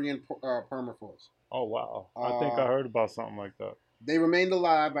Siberian permafrost. Oh, wow. I think I heard about something like that. They remained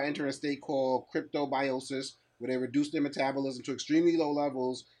alive by entering a state called cryptobiosis, where they reduced their metabolism to extremely low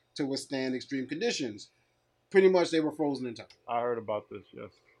levels to withstand extreme conditions. Pretty much, they were frozen in time. I heard about this, yes.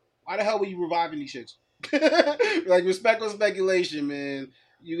 Why the hell were you reviving these shits? Like, respectful speculation, man.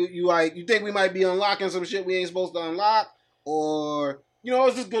 You think we might be unlocking some shit we ain't supposed to unlock? Or,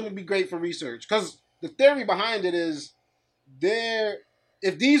 it's just going to be great for research. Because the theory behind it is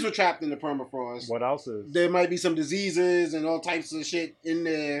if these were trapped in the permafrost, what else is? There might be some diseases and all types of shit in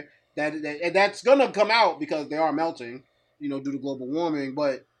there that's going to come out because they are melting, due to global warming.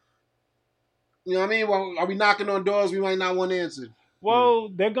 But, you know what I mean? Well, are we knocking on doors we might not want answered? Well,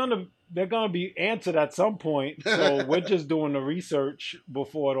 they're gonna be answered at some point. So we're just doing the research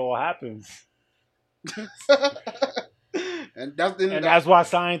before it all happens. And that's why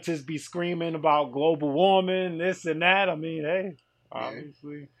scientists be screaming about global warming, this and that. I mean, hey,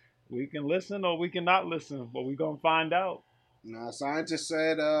 obviously we can listen or we can not listen, but we're gonna find out. Scientists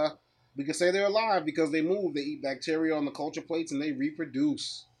said we can say they're alive because they move. They eat bacteria on the culture plates and they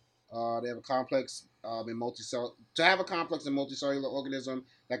reproduce. They have a complex in multicellular organism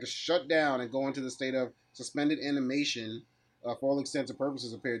that can shut down and go into the state of suspended animation for all intents and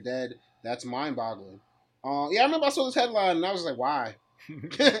purposes appear dead. That's mind-boggling. I remember I saw this headline and I was like, why?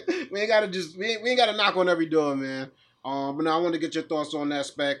 we ain't gotta knock on every door, man. But now I want to get your thoughts on that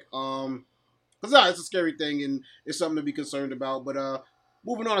spec. Because it's a scary thing and it's something to be concerned about. But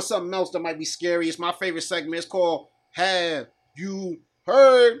moving on to something else that might be scary. It's my favorite segment. It's called Have You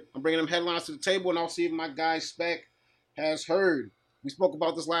Heard? I'm bringing them headlines to the table and I'll see if my guy Spec has heard. We spoke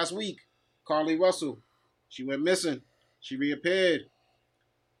about this last week. Carlee Russell. She went missing. She reappeared.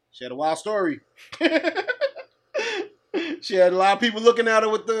 She had a wild story. She had a lot of people looking at her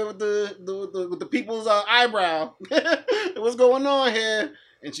with the people's eyebrow. What's going on here?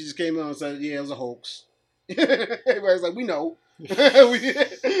 And she just came out and said, "Yeah, it was a hoax." Everybody's like, "We know, we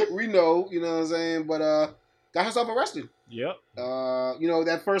know." You know what I'm saying? But got herself arrested. Yep.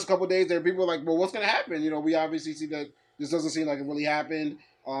 That first couple of days, there people were like, "Well, what's gonna happen?" We obviously see that this doesn't seem like it really happened.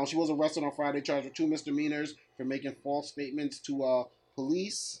 She was arrested on Friday, charged with 2 misdemeanors for making false statements to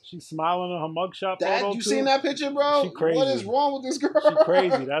police. She's smiling on her mugshot photo. You seen that picture, bro? She crazy. What is wrong with this girl? She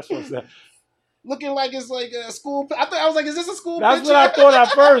crazy. That's what's that. Looking like it's like a school. I was like, is this a school That's picture? That's what I thought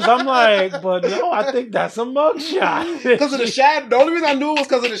at first. I'm like, but no, I think that's a mugshot. Because of the shadow. The only reason I knew it was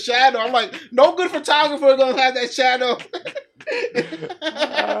because of the shadow. I'm like, no good photographer gonna have that shadow.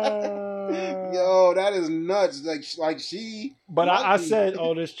 Yo, that is nuts. Like she. But I said,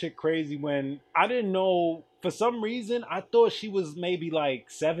 oh, this chick crazy when I didn't know. For some reason, I thought she was maybe like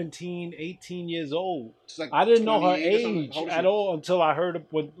 17, 18 years old. Like I didn't know her age at all until I heard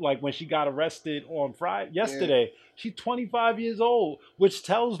when she got arrested on yesterday. Yeah. She's 25 years old, which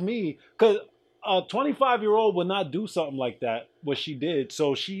tells me, because a 25-year-old would not do something like that, what she did.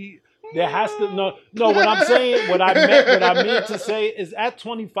 So there has to, no, what I'm saying, what I meant to say is at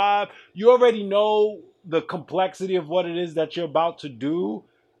 25, you already know the complexity of what it is that you're about to do.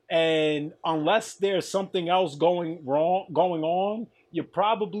 And unless there's something else going on, you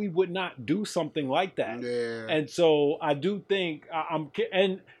probably would not do something like that. Yeah. And so I do think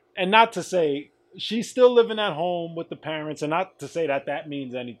and not to say she's still living at home with the parents, and not to say that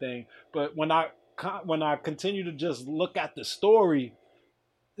means anything. But when I continue to just look at the story,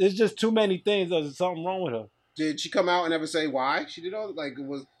 there's just too many things. There's something wrong with her. Did she come out and ever say why she did all like it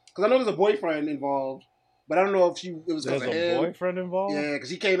was? Because I know there's a boyfriend involved. But I don't know if it was because of him. There's a boyfriend involved? Yeah, because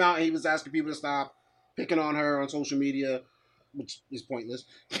he came out and he was asking people to stop picking on her on social media, which is pointless.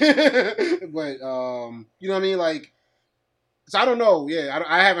 But, you know what I mean? Like, so I don't know. Yeah,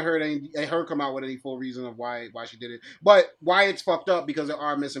 I haven't heard her come out with any full reason of why she did it. But why it's fucked up, because there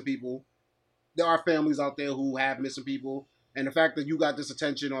are missing people. There are families out there who have missing people. And the fact that you got this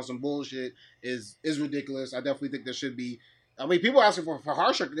attention on some bullshit is ridiculous. I definitely think there should be. I mean, people asking for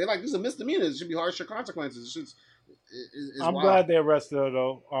harsher. They're like, this is a misdemeanor. There should be harsher consequences. It's I'm wild. glad they arrested her,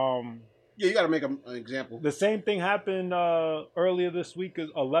 though. Yeah, you got to make an example. The same thing happened earlier this week.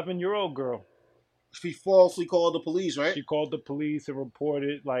 An 11-year-old girl. She falsely called the police, right? She called the police and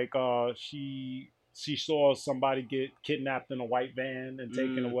reported she saw somebody get kidnapped in a white van and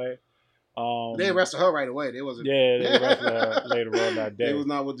taken away. They arrested her right away. They wasn't. Yeah, they arrested her later on that day. They was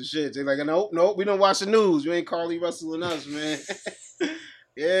not with the shit. They like, nope, we don't watch the news. You ain't Carlee Russell and us, man.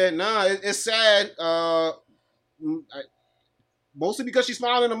 Yeah, nah, it's sad. mostly because she's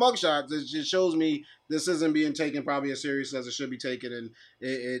smiling in the mugshots. It just shows me this isn't being taken probably as serious as it should be taken. And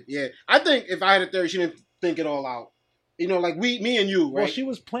yeah, I think if I had a theory, she didn't think it all out. You know, like me and you, right? Well, she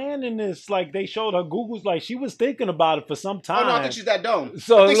was planning this. Like, they showed her Google's, like, she was thinking about it for some time. Oh, no, I think she's that dumb.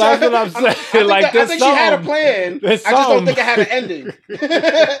 So that's what I'm saying. I think she had a plan. I just don't think it had an ending.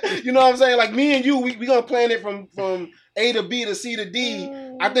 You know what I'm saying? Like, me and you, we going to plan it from A to B to C to D.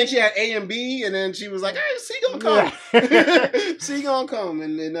 I think she had A and B, and then she was like, hey, C going to come. C going to come,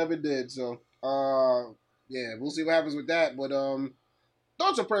 and it never did. So, yeah, we'll see what happens with that. But,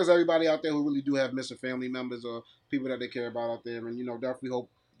 thoughts and prayers to everybody out there who really do have missing family members or people that they care about out there. And, you know, definitely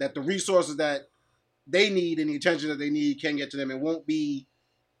hope that the resources that they need and the attention that they need can get to them and won't be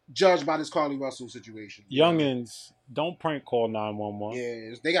judged by this Carlee Russell situation. Youngins, don't prank call 911.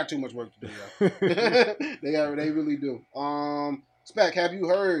 Yeah, they got too much work to do. They really do. Spec, have you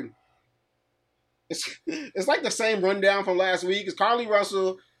heard? It's like the same rundown from last week. It's Carlee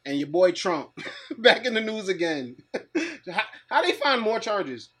Russell and your boy Trump back in the news again. How they find more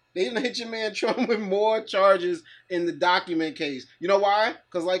charges? They didn't hit your man Trump with more charges in the document case. You know why?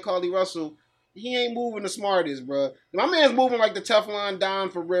 Because like Carlee Russell, he ain't moving the smartest, bro. My man's moving like the Teflon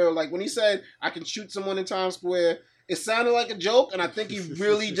Don for real. Like when he said, I can shoot someone in Times Square, it sounded like a joke, and I think he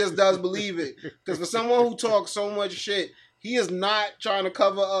really just does believe it. Because for someone who talks so much shit, he is not trying to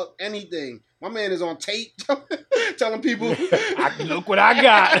cover up anything. My man is on tape telling people, look what I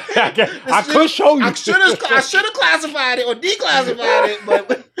got. I could show you. I should have classified it or declassified it,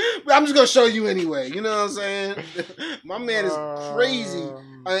 but I'm just going to show you anyway. You know what I'm saying? My man is crazy.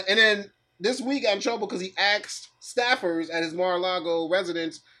 And then this week got in trouble because he asked staffers at his Mar-a-Lago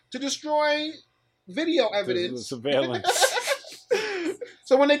residence to destroy video evidence. Surveillance.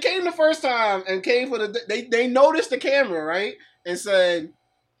 So when they came the first time and came for they noticed the camera, right? And said,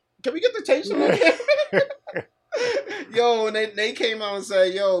 can we get the tapes on the camera? Yo, and they came out and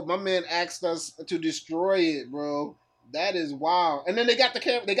said, yo, my man asked us to destroy it, bro. That is wild. And then they got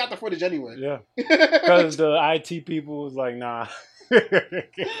the footage anyway. Yeah. Because the IT people was like, nah.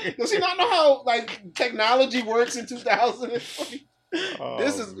 Does he not know how like technology works in 2020?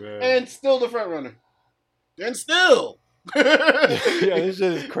 And still the front runner. And still. Yeah, this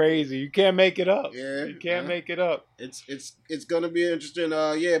shit is crazy. You can't make it up. Yeah, you can't make it up. It's gonna be interesting.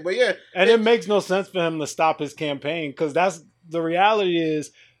 Yeah, but yeah, and it makes no sense for him to stop his campaign because that's the reality.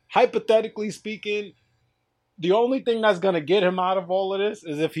 Is hypothetically speaking, the only thing that's gonna get him out of all of this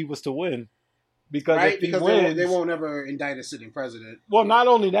is if he was to win. Because if he wins, they won't ever indict a sitting president. Well, not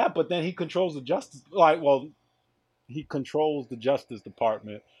only that, but then he controls the justice. He controls the Justice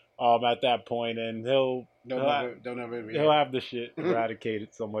Department. At that point, and he'll have the shit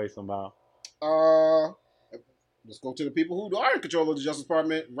eradicated some way, somehow. Let's go to the people who are in control of the Justice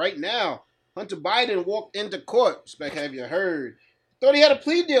Department right now. Hunter Biden walked into court. Spec, have you heard? Thought he had a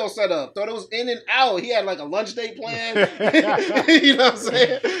plea deal set up. Thought it was in and out. He had like a lunch date plan. You know what I'm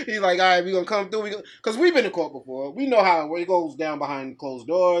saying? He's like, all right, we're going to come through. Because we've been to court before. We know how it goes down behind closed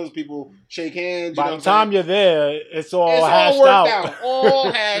doors. People shake hands. By the time you're there, it's all hashed out.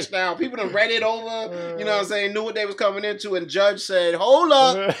 All hashed out. People done read it over. You know what I'm saying? Knew what they was coming into. And judge said, hold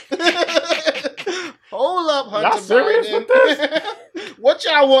up. Hold up, Hunter Y'all serious Biden. With this? What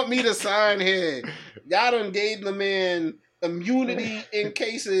y'all want me to sign here? Y'all done gave the man immunity in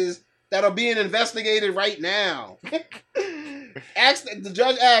cases that are being investigated right now. The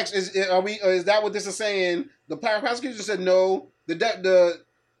judge asked, "Is that what this is saying?" The prosecutor said no. The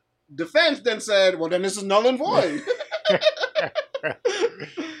defense then said, "Well, then this is null and void."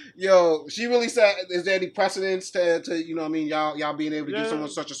 Yo, she really said, "Is there any precedence to you know what I mean? Y'all being able to give someone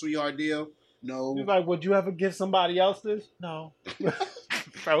such a sweetheart deal?" No. He's like, "Would you ever give somebody else this?" No.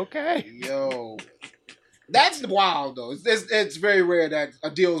 Okay. Yo. That's wild, though. It's very rare that a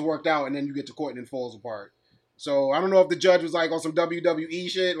deal is worked out and then you get to court and it falls apart. So I don't know if the judge was like on some WWE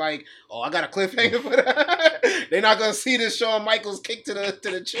shit, like, oh, I got a cliffhanger for that. They're not gonna see this Shawn Michaels kick to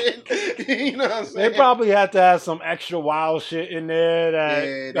the chin. You know what I'm saying? They probably had to have some extra wild shit in there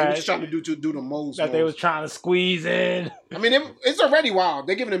they were just trying to do the most. They was trying to squeeze in. I mean, it's already wild.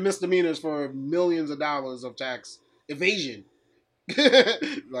 They're giving them misdemeanors for millions of dollars of tax evasion.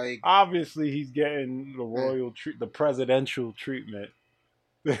 Like obviously he's getting the royal the presidential treatment.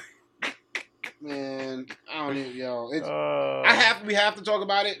 Man, I don't even, we have to talk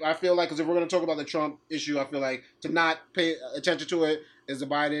about it. I feel like, because if we're going to talk about the Trump issue, I feel like to not pay attention to it is the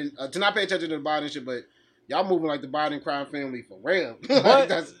Biden, to not pay attention to the Biden shit, but y'all moving like the Biden crime family for real.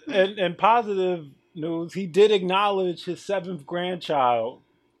 And positive news, he did acknowledge his 7th grandchild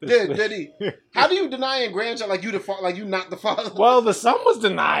Did he? How do you deny a grandchild like you not the father? Well, the son was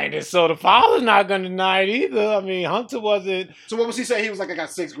denying it, so the father's not gonna deny it either. I mean, Hunter wasn't. So what was he saying? He was like, I got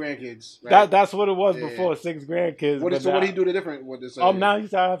 6 grandkids. Right? That's what it was before, 6 grandkids. What did he do to different? What this? Now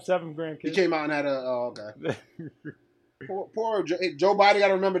he's to have 7 grandkids. He came out and had a. Oh, okay. Poor Joe Biden got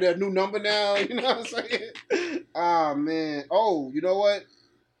to remember their new number now. You know what I'm saying? Oh man. Oh, you know what?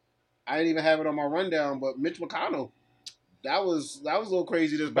 I didn't even have it on my rundown, but Mitch McConnell. That was a little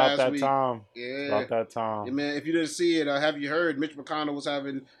crazy this past week. Yeah. About that time. Yeah, man, if you didn't see it, have you heard? Mitch McConnell was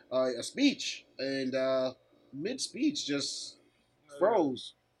having a speech, and mid-speech just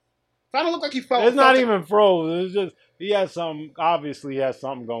froze. Kind of looked like he felt. It's not even froze. It's just he has obviously has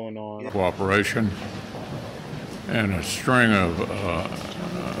something going on. Yeah. Cooperation and a string of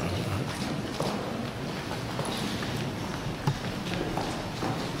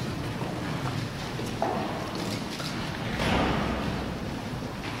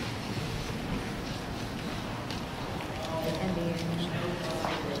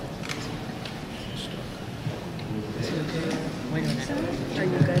Are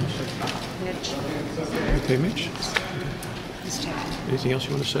you good, Mitch? Okay, Mitch? Anything else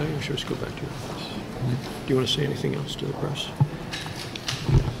you want to say, or should we just go back to your office? Do you want to say anything else to the press?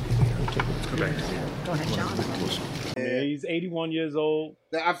 Go back. Go ahead, John. Yeah, he's 81 years old.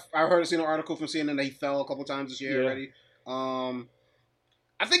 I seen an article from CNN that he fell a couple times this year already. I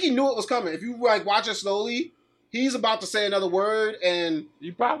think he knew it was coming. If you watch it slowly, he's about to say another word, and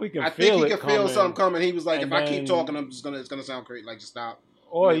you probably can. I think he can feel something coming. He was like, "If I keep talking, it's gonna sound crazy. Like, just stop."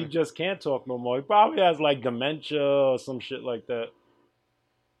 Or he just can't talk no more. He probably has like dementia or some shit like that.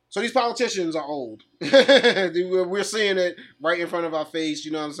 So these politicians are old. We're seeing it right in front of our face.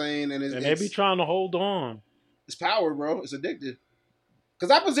 You know what I'm saying? And they be trying to hold on. It's power, bro. It's addictive. Because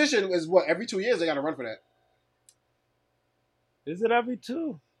that position is what, every 2 years they got to run for that. Is it every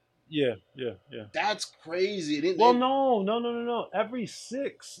 2? Yeah. That's crazy. No. Every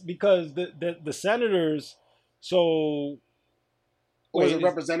 6, because the senators. So. Or is it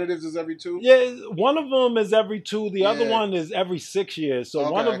representatives is every 2? Yeah, one of them is every 2. The other one is every 6 years. So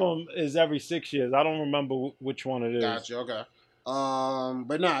one of them is every 6 years. I don't remember which one it is. Gotcha. Okay.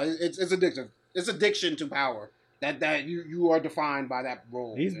 But nah, it's addictive. It's addiction to power. That you are defined by that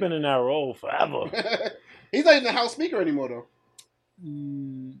role. He's been in that role forever. He's not even the House Speaker anymore, though.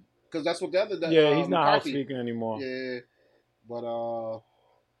 Because that's what the other. He's not House Speaker anymore. Yeah, but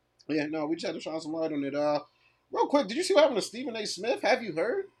we just had to shine some light on it. Real quick, did you see what happened to Stephen A. Smith? Have you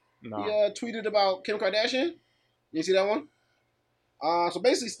heard? No. He tweeted about Kim Kardashian. You see that one? So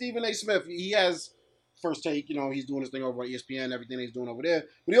basically, Stephen A. Smith, he has First Take. You know, he's doing his thing over at ESPN, everything he's doing over there.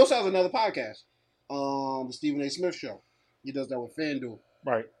 But he also has another podcast, the Stephen A. Smith Show. He does that with FanDuel.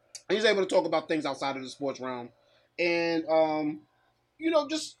 Right. And he's able to talk about things outside of the sports realm. And,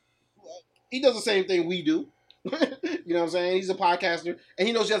 just he does the same thing we do. You know what I'm saying? He's a podcaster, and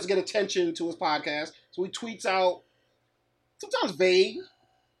he knows he has to get attention to his podcast. So he tweets out, sometimes vague,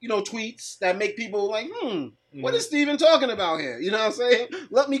 tweets that make people like, what is Steven talking about here? You know what I'm saying?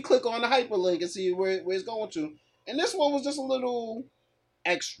 Let me click on the hyperlink and see where it's going to. And this one was just a little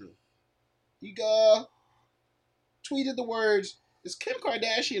extra. He tweeted the words, "Is Kim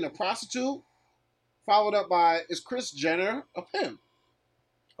Kardashian a prostitute?" Followed up by, "Is Kris Jenner a pimp?"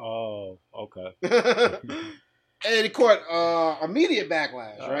 Oh, okay. And it caught immediate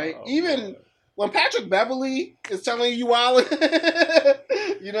backlash, right? Even when Patrick Beverly is telling you wildin',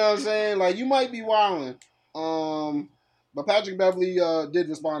 you know what I'm saying? Like, you might be wildin'. But Patrick Beverly did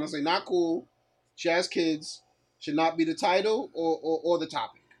respond and say, "Not cool. She has kids. Should not be the title or the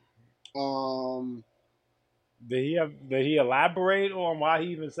topic." Did he elaborate on why he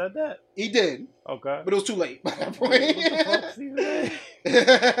even said that? He did. Okay. But it was too late by that point. What the fuck, Stephen?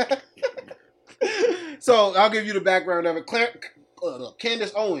 So I'll give you the background of it.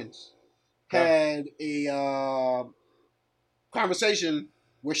 Candace Owens had a conversation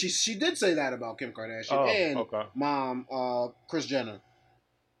where she did say that about Kim Kardashian and mom Kris Jenner,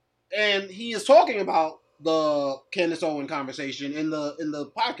 and he is talking about the Candace Owens conversation in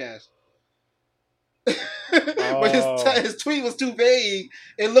the podcast. But his tweet was too vague.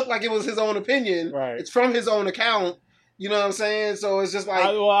 It looked like it was his own opinion. Right. It's from his own account. You know what I'm saying? So it's just like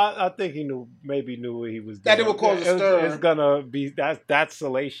I think he knew what he was doing. That it would cause a stir. It's gonna be that's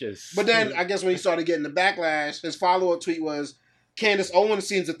salacious. But then I guess when he started getting the backlash, his follow-up tweet was, "Candace Owens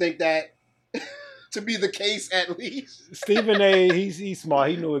seems to think that to be the case at least." Stephen A. He's smart.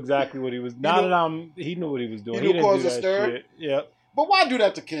 He knew exactly what he was. He knew what he was doing. He caused a stir. Shit. Yep. But why do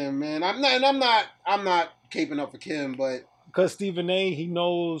that to Kim, man? I'm not caping up for Kim, but because Stephen A. he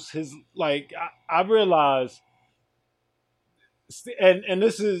knows his I realize. and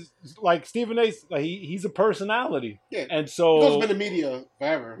this is like Stephen A. Like he's a personality, Yeah, and so he's been in the media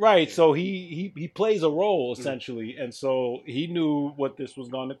forever, right? Yeah. So he plays a role essentially, and so he knew what this was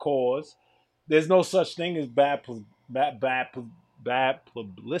going to cause. There's no such thing as bad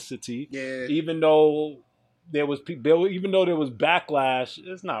publicity. Yeah. Even though there was backlash,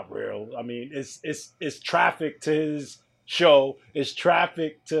 it's not real. I mean, it's traffic to his show. It's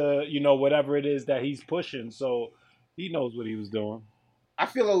traffic to whatever it is that he's pushing. So he knows what he was doing. I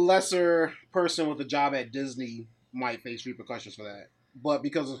feel a lesser person with a job at Disney might face repercussions for that, but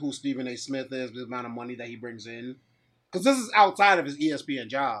because of who Stephen A. Smith is, the amount of money that he brings in. Because this is outside of his ESPN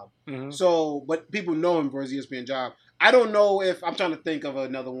job. Mm-hmm. So, but people know him for his ESPN job. I don't know if, I'm trying to think of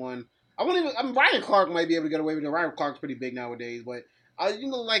another one. Ryan Clark might be able to get away with it. Ryan Clark's pretty big nowadays. But,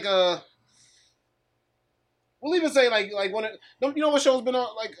 we'll even say like one of, you know what show's been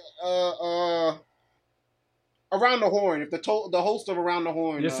on? Like, Around the Horn. If the host of Around the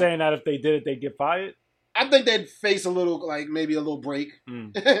Horn. You're saying that if they did it, they'd get fired? I think they'd face maybe a little break.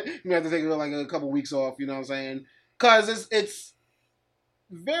 Mm. You have to take like a couple weeks off, you know what I'm saying? Because it's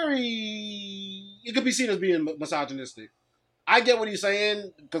very... It could be seen as being misogynistic. I get what he's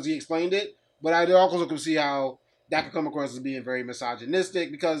saying because he explained it, but I also can see how that could come across as being very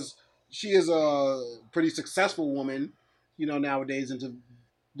misogynistic because she is a pretty successful woman, nowadays, and to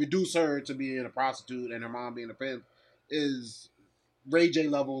reduce her to being a prostitute and her mom being a pimp is Ray J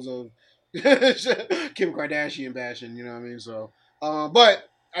levels of Kim Kardashian bashing, you know what I mean? So, but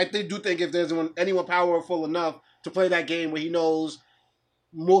I do think if there's anyone powerful enough to play that game where he knows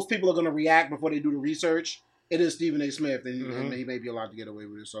most people are going to react before they do the research, it is Stephen A. Smith, and he may be allowed to get away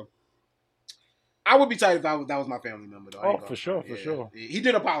with it. So I would be tight if that was my family member, though. Oh, for sure. He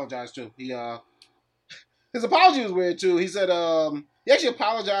did apologize, too. His apology was weird, too. He said he actually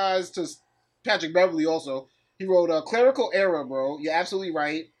apologized to Patrick Beverly also. He wrote, clerical error, bro. You're absolutely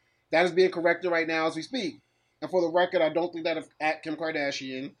right. That is being corrected right now as we speak. And for the record, I don't think that at Kim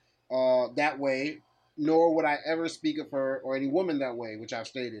Kardashian that way, nor would I ever speak of her or any woman that way, which I've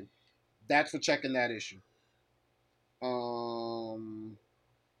stated. That's for checking that issue.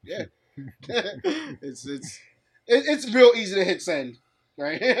 Yeah. It's real easy to hit send,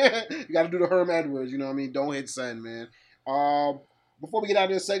 right? You got to do the Herm Edwards, you know what I mean? Don't hit send, man. Before we get out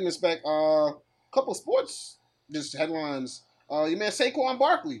of this segment, Spec, couple sports just headlines. Your man Saquon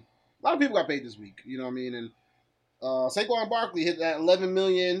Barkley. A lot of people got paid this week, you know what I mean? And Saquon Barkley hit that $11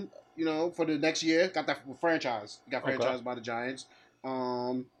 million, for the next year. Got that franchise. Got franchised by the Giants,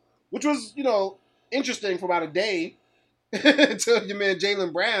 which was, interesting for about a day until your man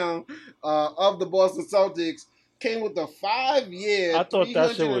Jaylen Brown of the Boston Celtics came with a 5-year. I thought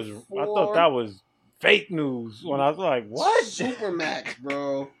that was fake news when I was like, what? Supermax,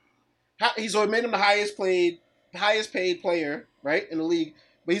 bro. So it made him the highest paid player, right, in the league.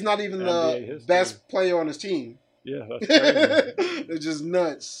 But he's not even the best player on his team. Yeah, that's crazy. It's just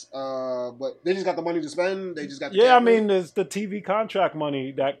nuts. But they just got the money to spend. They just got there's the TV contract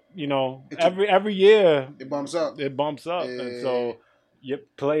money that every year it bumps up. And so your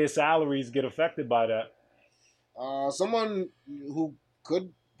player salaries get affected by that. Someone who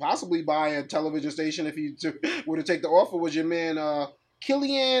could possibly buy a television station if he were to take the offer was your man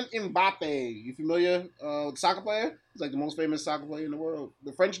Kylian Mbappe. You familiar with the soccer player? He's like the most famous soccer player in the world.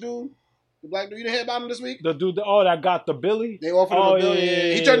 The French dude. The black dude, you didn't hear about him this week? The dude, that got the Billy? They offered him $1 billion.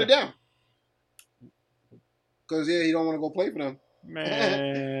 Yeah. He turned it down. Because, he don't want to go play for them.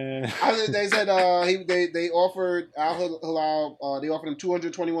 Man. They said they offered Al Hilal, they offered him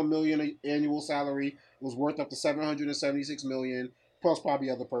 $221 million annual salary. It was worth up to $776 million, plus probably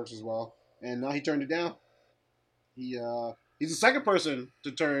other perks as well. And he turned it down. He's the second person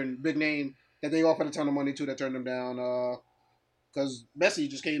to turn big name that they offered a ton of money to that turned him down. Because Messi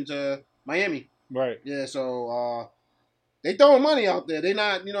just came to Miami. Right. Yeah, so they throwing money out there. They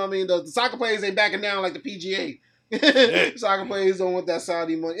not, you know what I mean? The soccer players ain't backing down like the PGA. Soccer players don't want that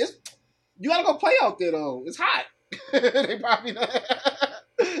Saudi money. You got to go play out there, though. It's hot. They probably not.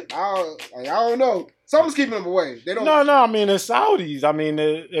 I don't know. Someone's keeping them away. They don't. No. I mean, it's Saudis. I mean,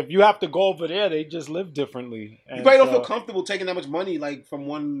 if you have to go over there, they just live differently. And you probably don't feel comfortable taking that much money, from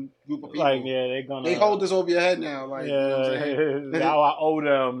one group of people. They hold this over your head now. You know what I'm saying? Now I owe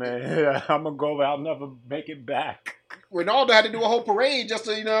them, man. I'm gonna go. I'll never make it back. Ronaldo had to do a whole parade just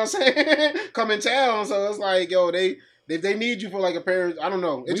to, you know what I'm saying, come in town. So it's like, they need you for a pair. I don't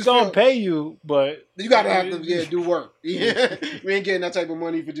know. We gonna pay you, but you gotta have to do work. Yeah, we ain't getting that type of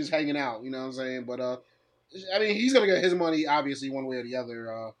money for just hanging out. You know what I'm saying? But I mean, he's gonna get his money obviously one way or the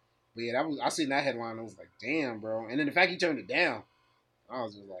other. But yeah, I seen that headline. I was like, damn, bro. And then the fact he turned it down. I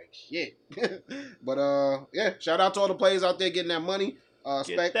was just like, shit. But yeah, shout out to all the players out there getting that money.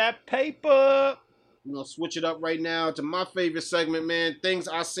 Get that paper. I'm gonna switch it up right now to my favorite segment, man. Things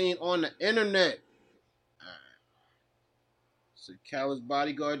I seen on the internet. So Khaled's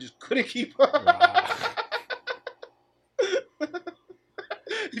bodyguard just couldn't keep up. Wow.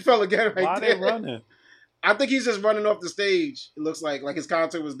 He fell again right Why there. they running? I think he's just running off the stage. It looks like his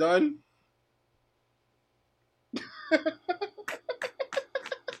concert was done.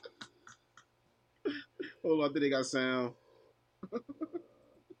 Hold on, I think they got sound.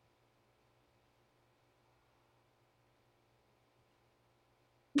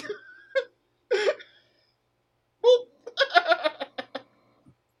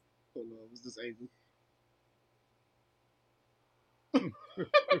 Hold on, what's this angle?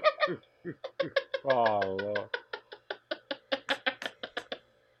 Oh, Lord.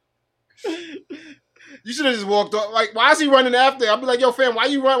 You should have just walked off. Like, why is he running after? I'll be like, yo, fam, why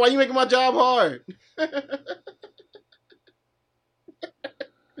you run? Why you making my job hard?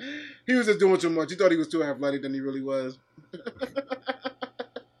 He was just doing too much. He thought he was too athletic than he really was.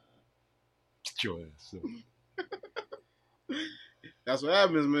 That's what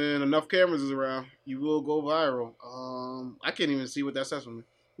happens, man. Enough cameras is around. You will go viral. I can't even see what that says for me.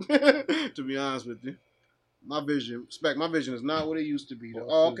 To be honest with you. My vision is not what it used to be.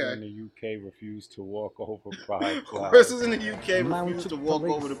 Oh, okay. In the UK refused to walk over pride flag. Horses in the UK refused to walk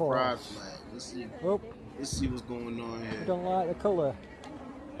over the pride flag. Let's see. Let's see what's going on here. I don't like the colour.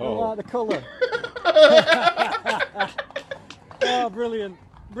 I don't like the colour. Oh, brilliant.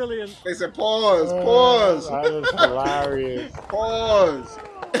 Brilliant. They said pause. Pause. That was hilarious. Pause.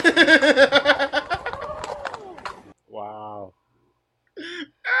 Wow.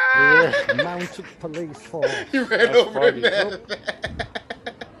 Mounted police force. He ran over it, man.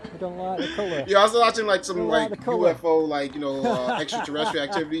 I don't like the colour. Yeah, I was watching like some like UFO, like, you know, extraterrestrial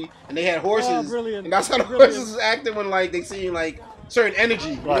activity, and they had horses, and that's how the horses was acting when like they seen like certain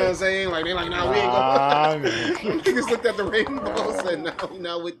energy. You know what I'm saying? Like they like, nah, we ain't going. Niggas looked at the rainbow and said, nah, we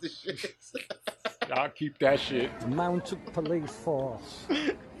not with the shit. Y'all keep that shit. Mounted police force.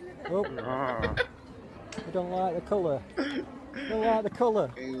 Oh. I don't like the colour. I don't like the colour.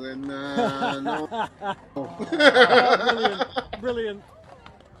 He said, nah, no. Oh, brilliant. Brilliant.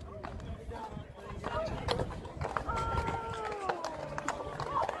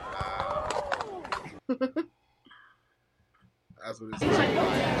 That's what it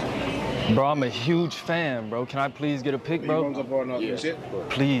is. Bro, I'm a huge fan, bro. Can I please get a pic, bro?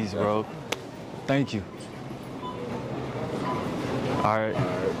 Please, bro. Thank you. All right.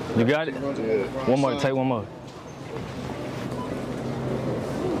 You got it? One more. Take one more.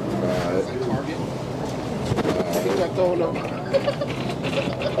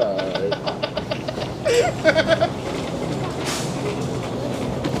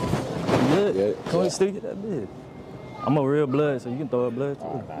 Good. Come on, still get that bid. I'm a real blood, so you can throw up blood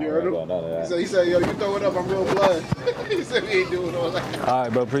too. You heard him? So he said, yo, you throw it up, I'm real blood. He said we ain't doing all that. All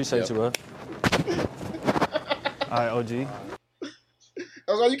right, bro, appreciate you, bro. All right, OG.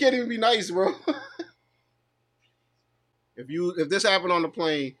 That's why you can't even be nice, bro. If this happened on the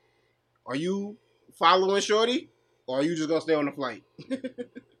plane, are you following Shorty, or are you just gonna stay on the flight?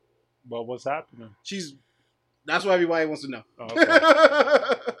 But what's happening? That's what everybody wants to know. Oh, okay.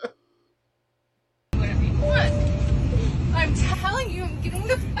 I'm telling you, I'm getting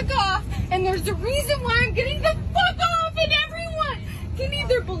the fuck off, and there's a reason why I'm getting the fuck off, and everyone can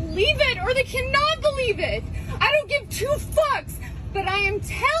either believe it or they cannot believe it. I don't give two fucks, but I am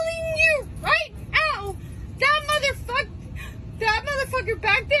telling you right now, that motherfucker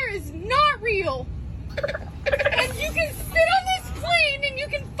back there is not real. And you can sit on this plane and you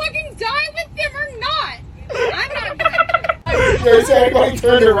can fucking die with them or not. I'm not gonna. There's everybody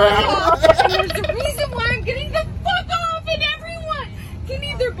turned around. And there's a reason why I'm getting the fuck off, and everyone can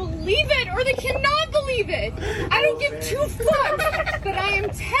either believe it or they cannot believe it. I don't give two fucks, but I am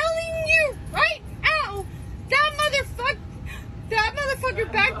telling you right now, that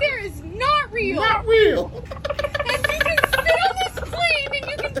motherfucker back there is not real. Not real. And you can sit on this plane and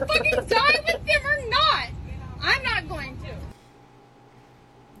you can fucking die with them or not. I'm not going to.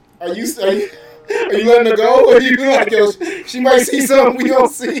 Are you letting her go, or are you like, yo, she might see something we don't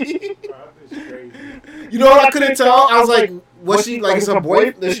see? You know what I couldn't tell? I was like, was she like, is her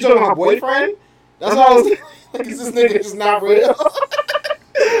boyfriend? Is she talking about her boyfriend? That's why I was like, is this nigga just not real?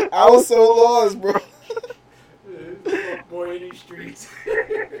 I was so lost, bro. Boy in these streets.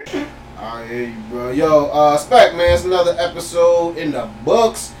 I hear you, bro. Yo, Spec, man, it's another episode in the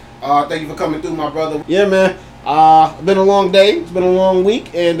books. Thank you for coming through, my brother. Yeah, man. Been a long day. It's been a long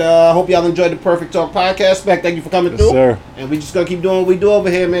week, and I hope y'all enjoyed the Perfect Talk podcast. Spec, thank you for coming through. Sir. And we just gonna keep doing what we do over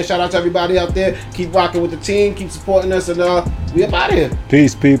here, man. Shout out to everybody out there. Keep rocking with the team. Keep supporting us, and we up out of here.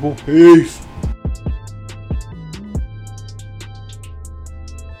 Peace, people. Peace.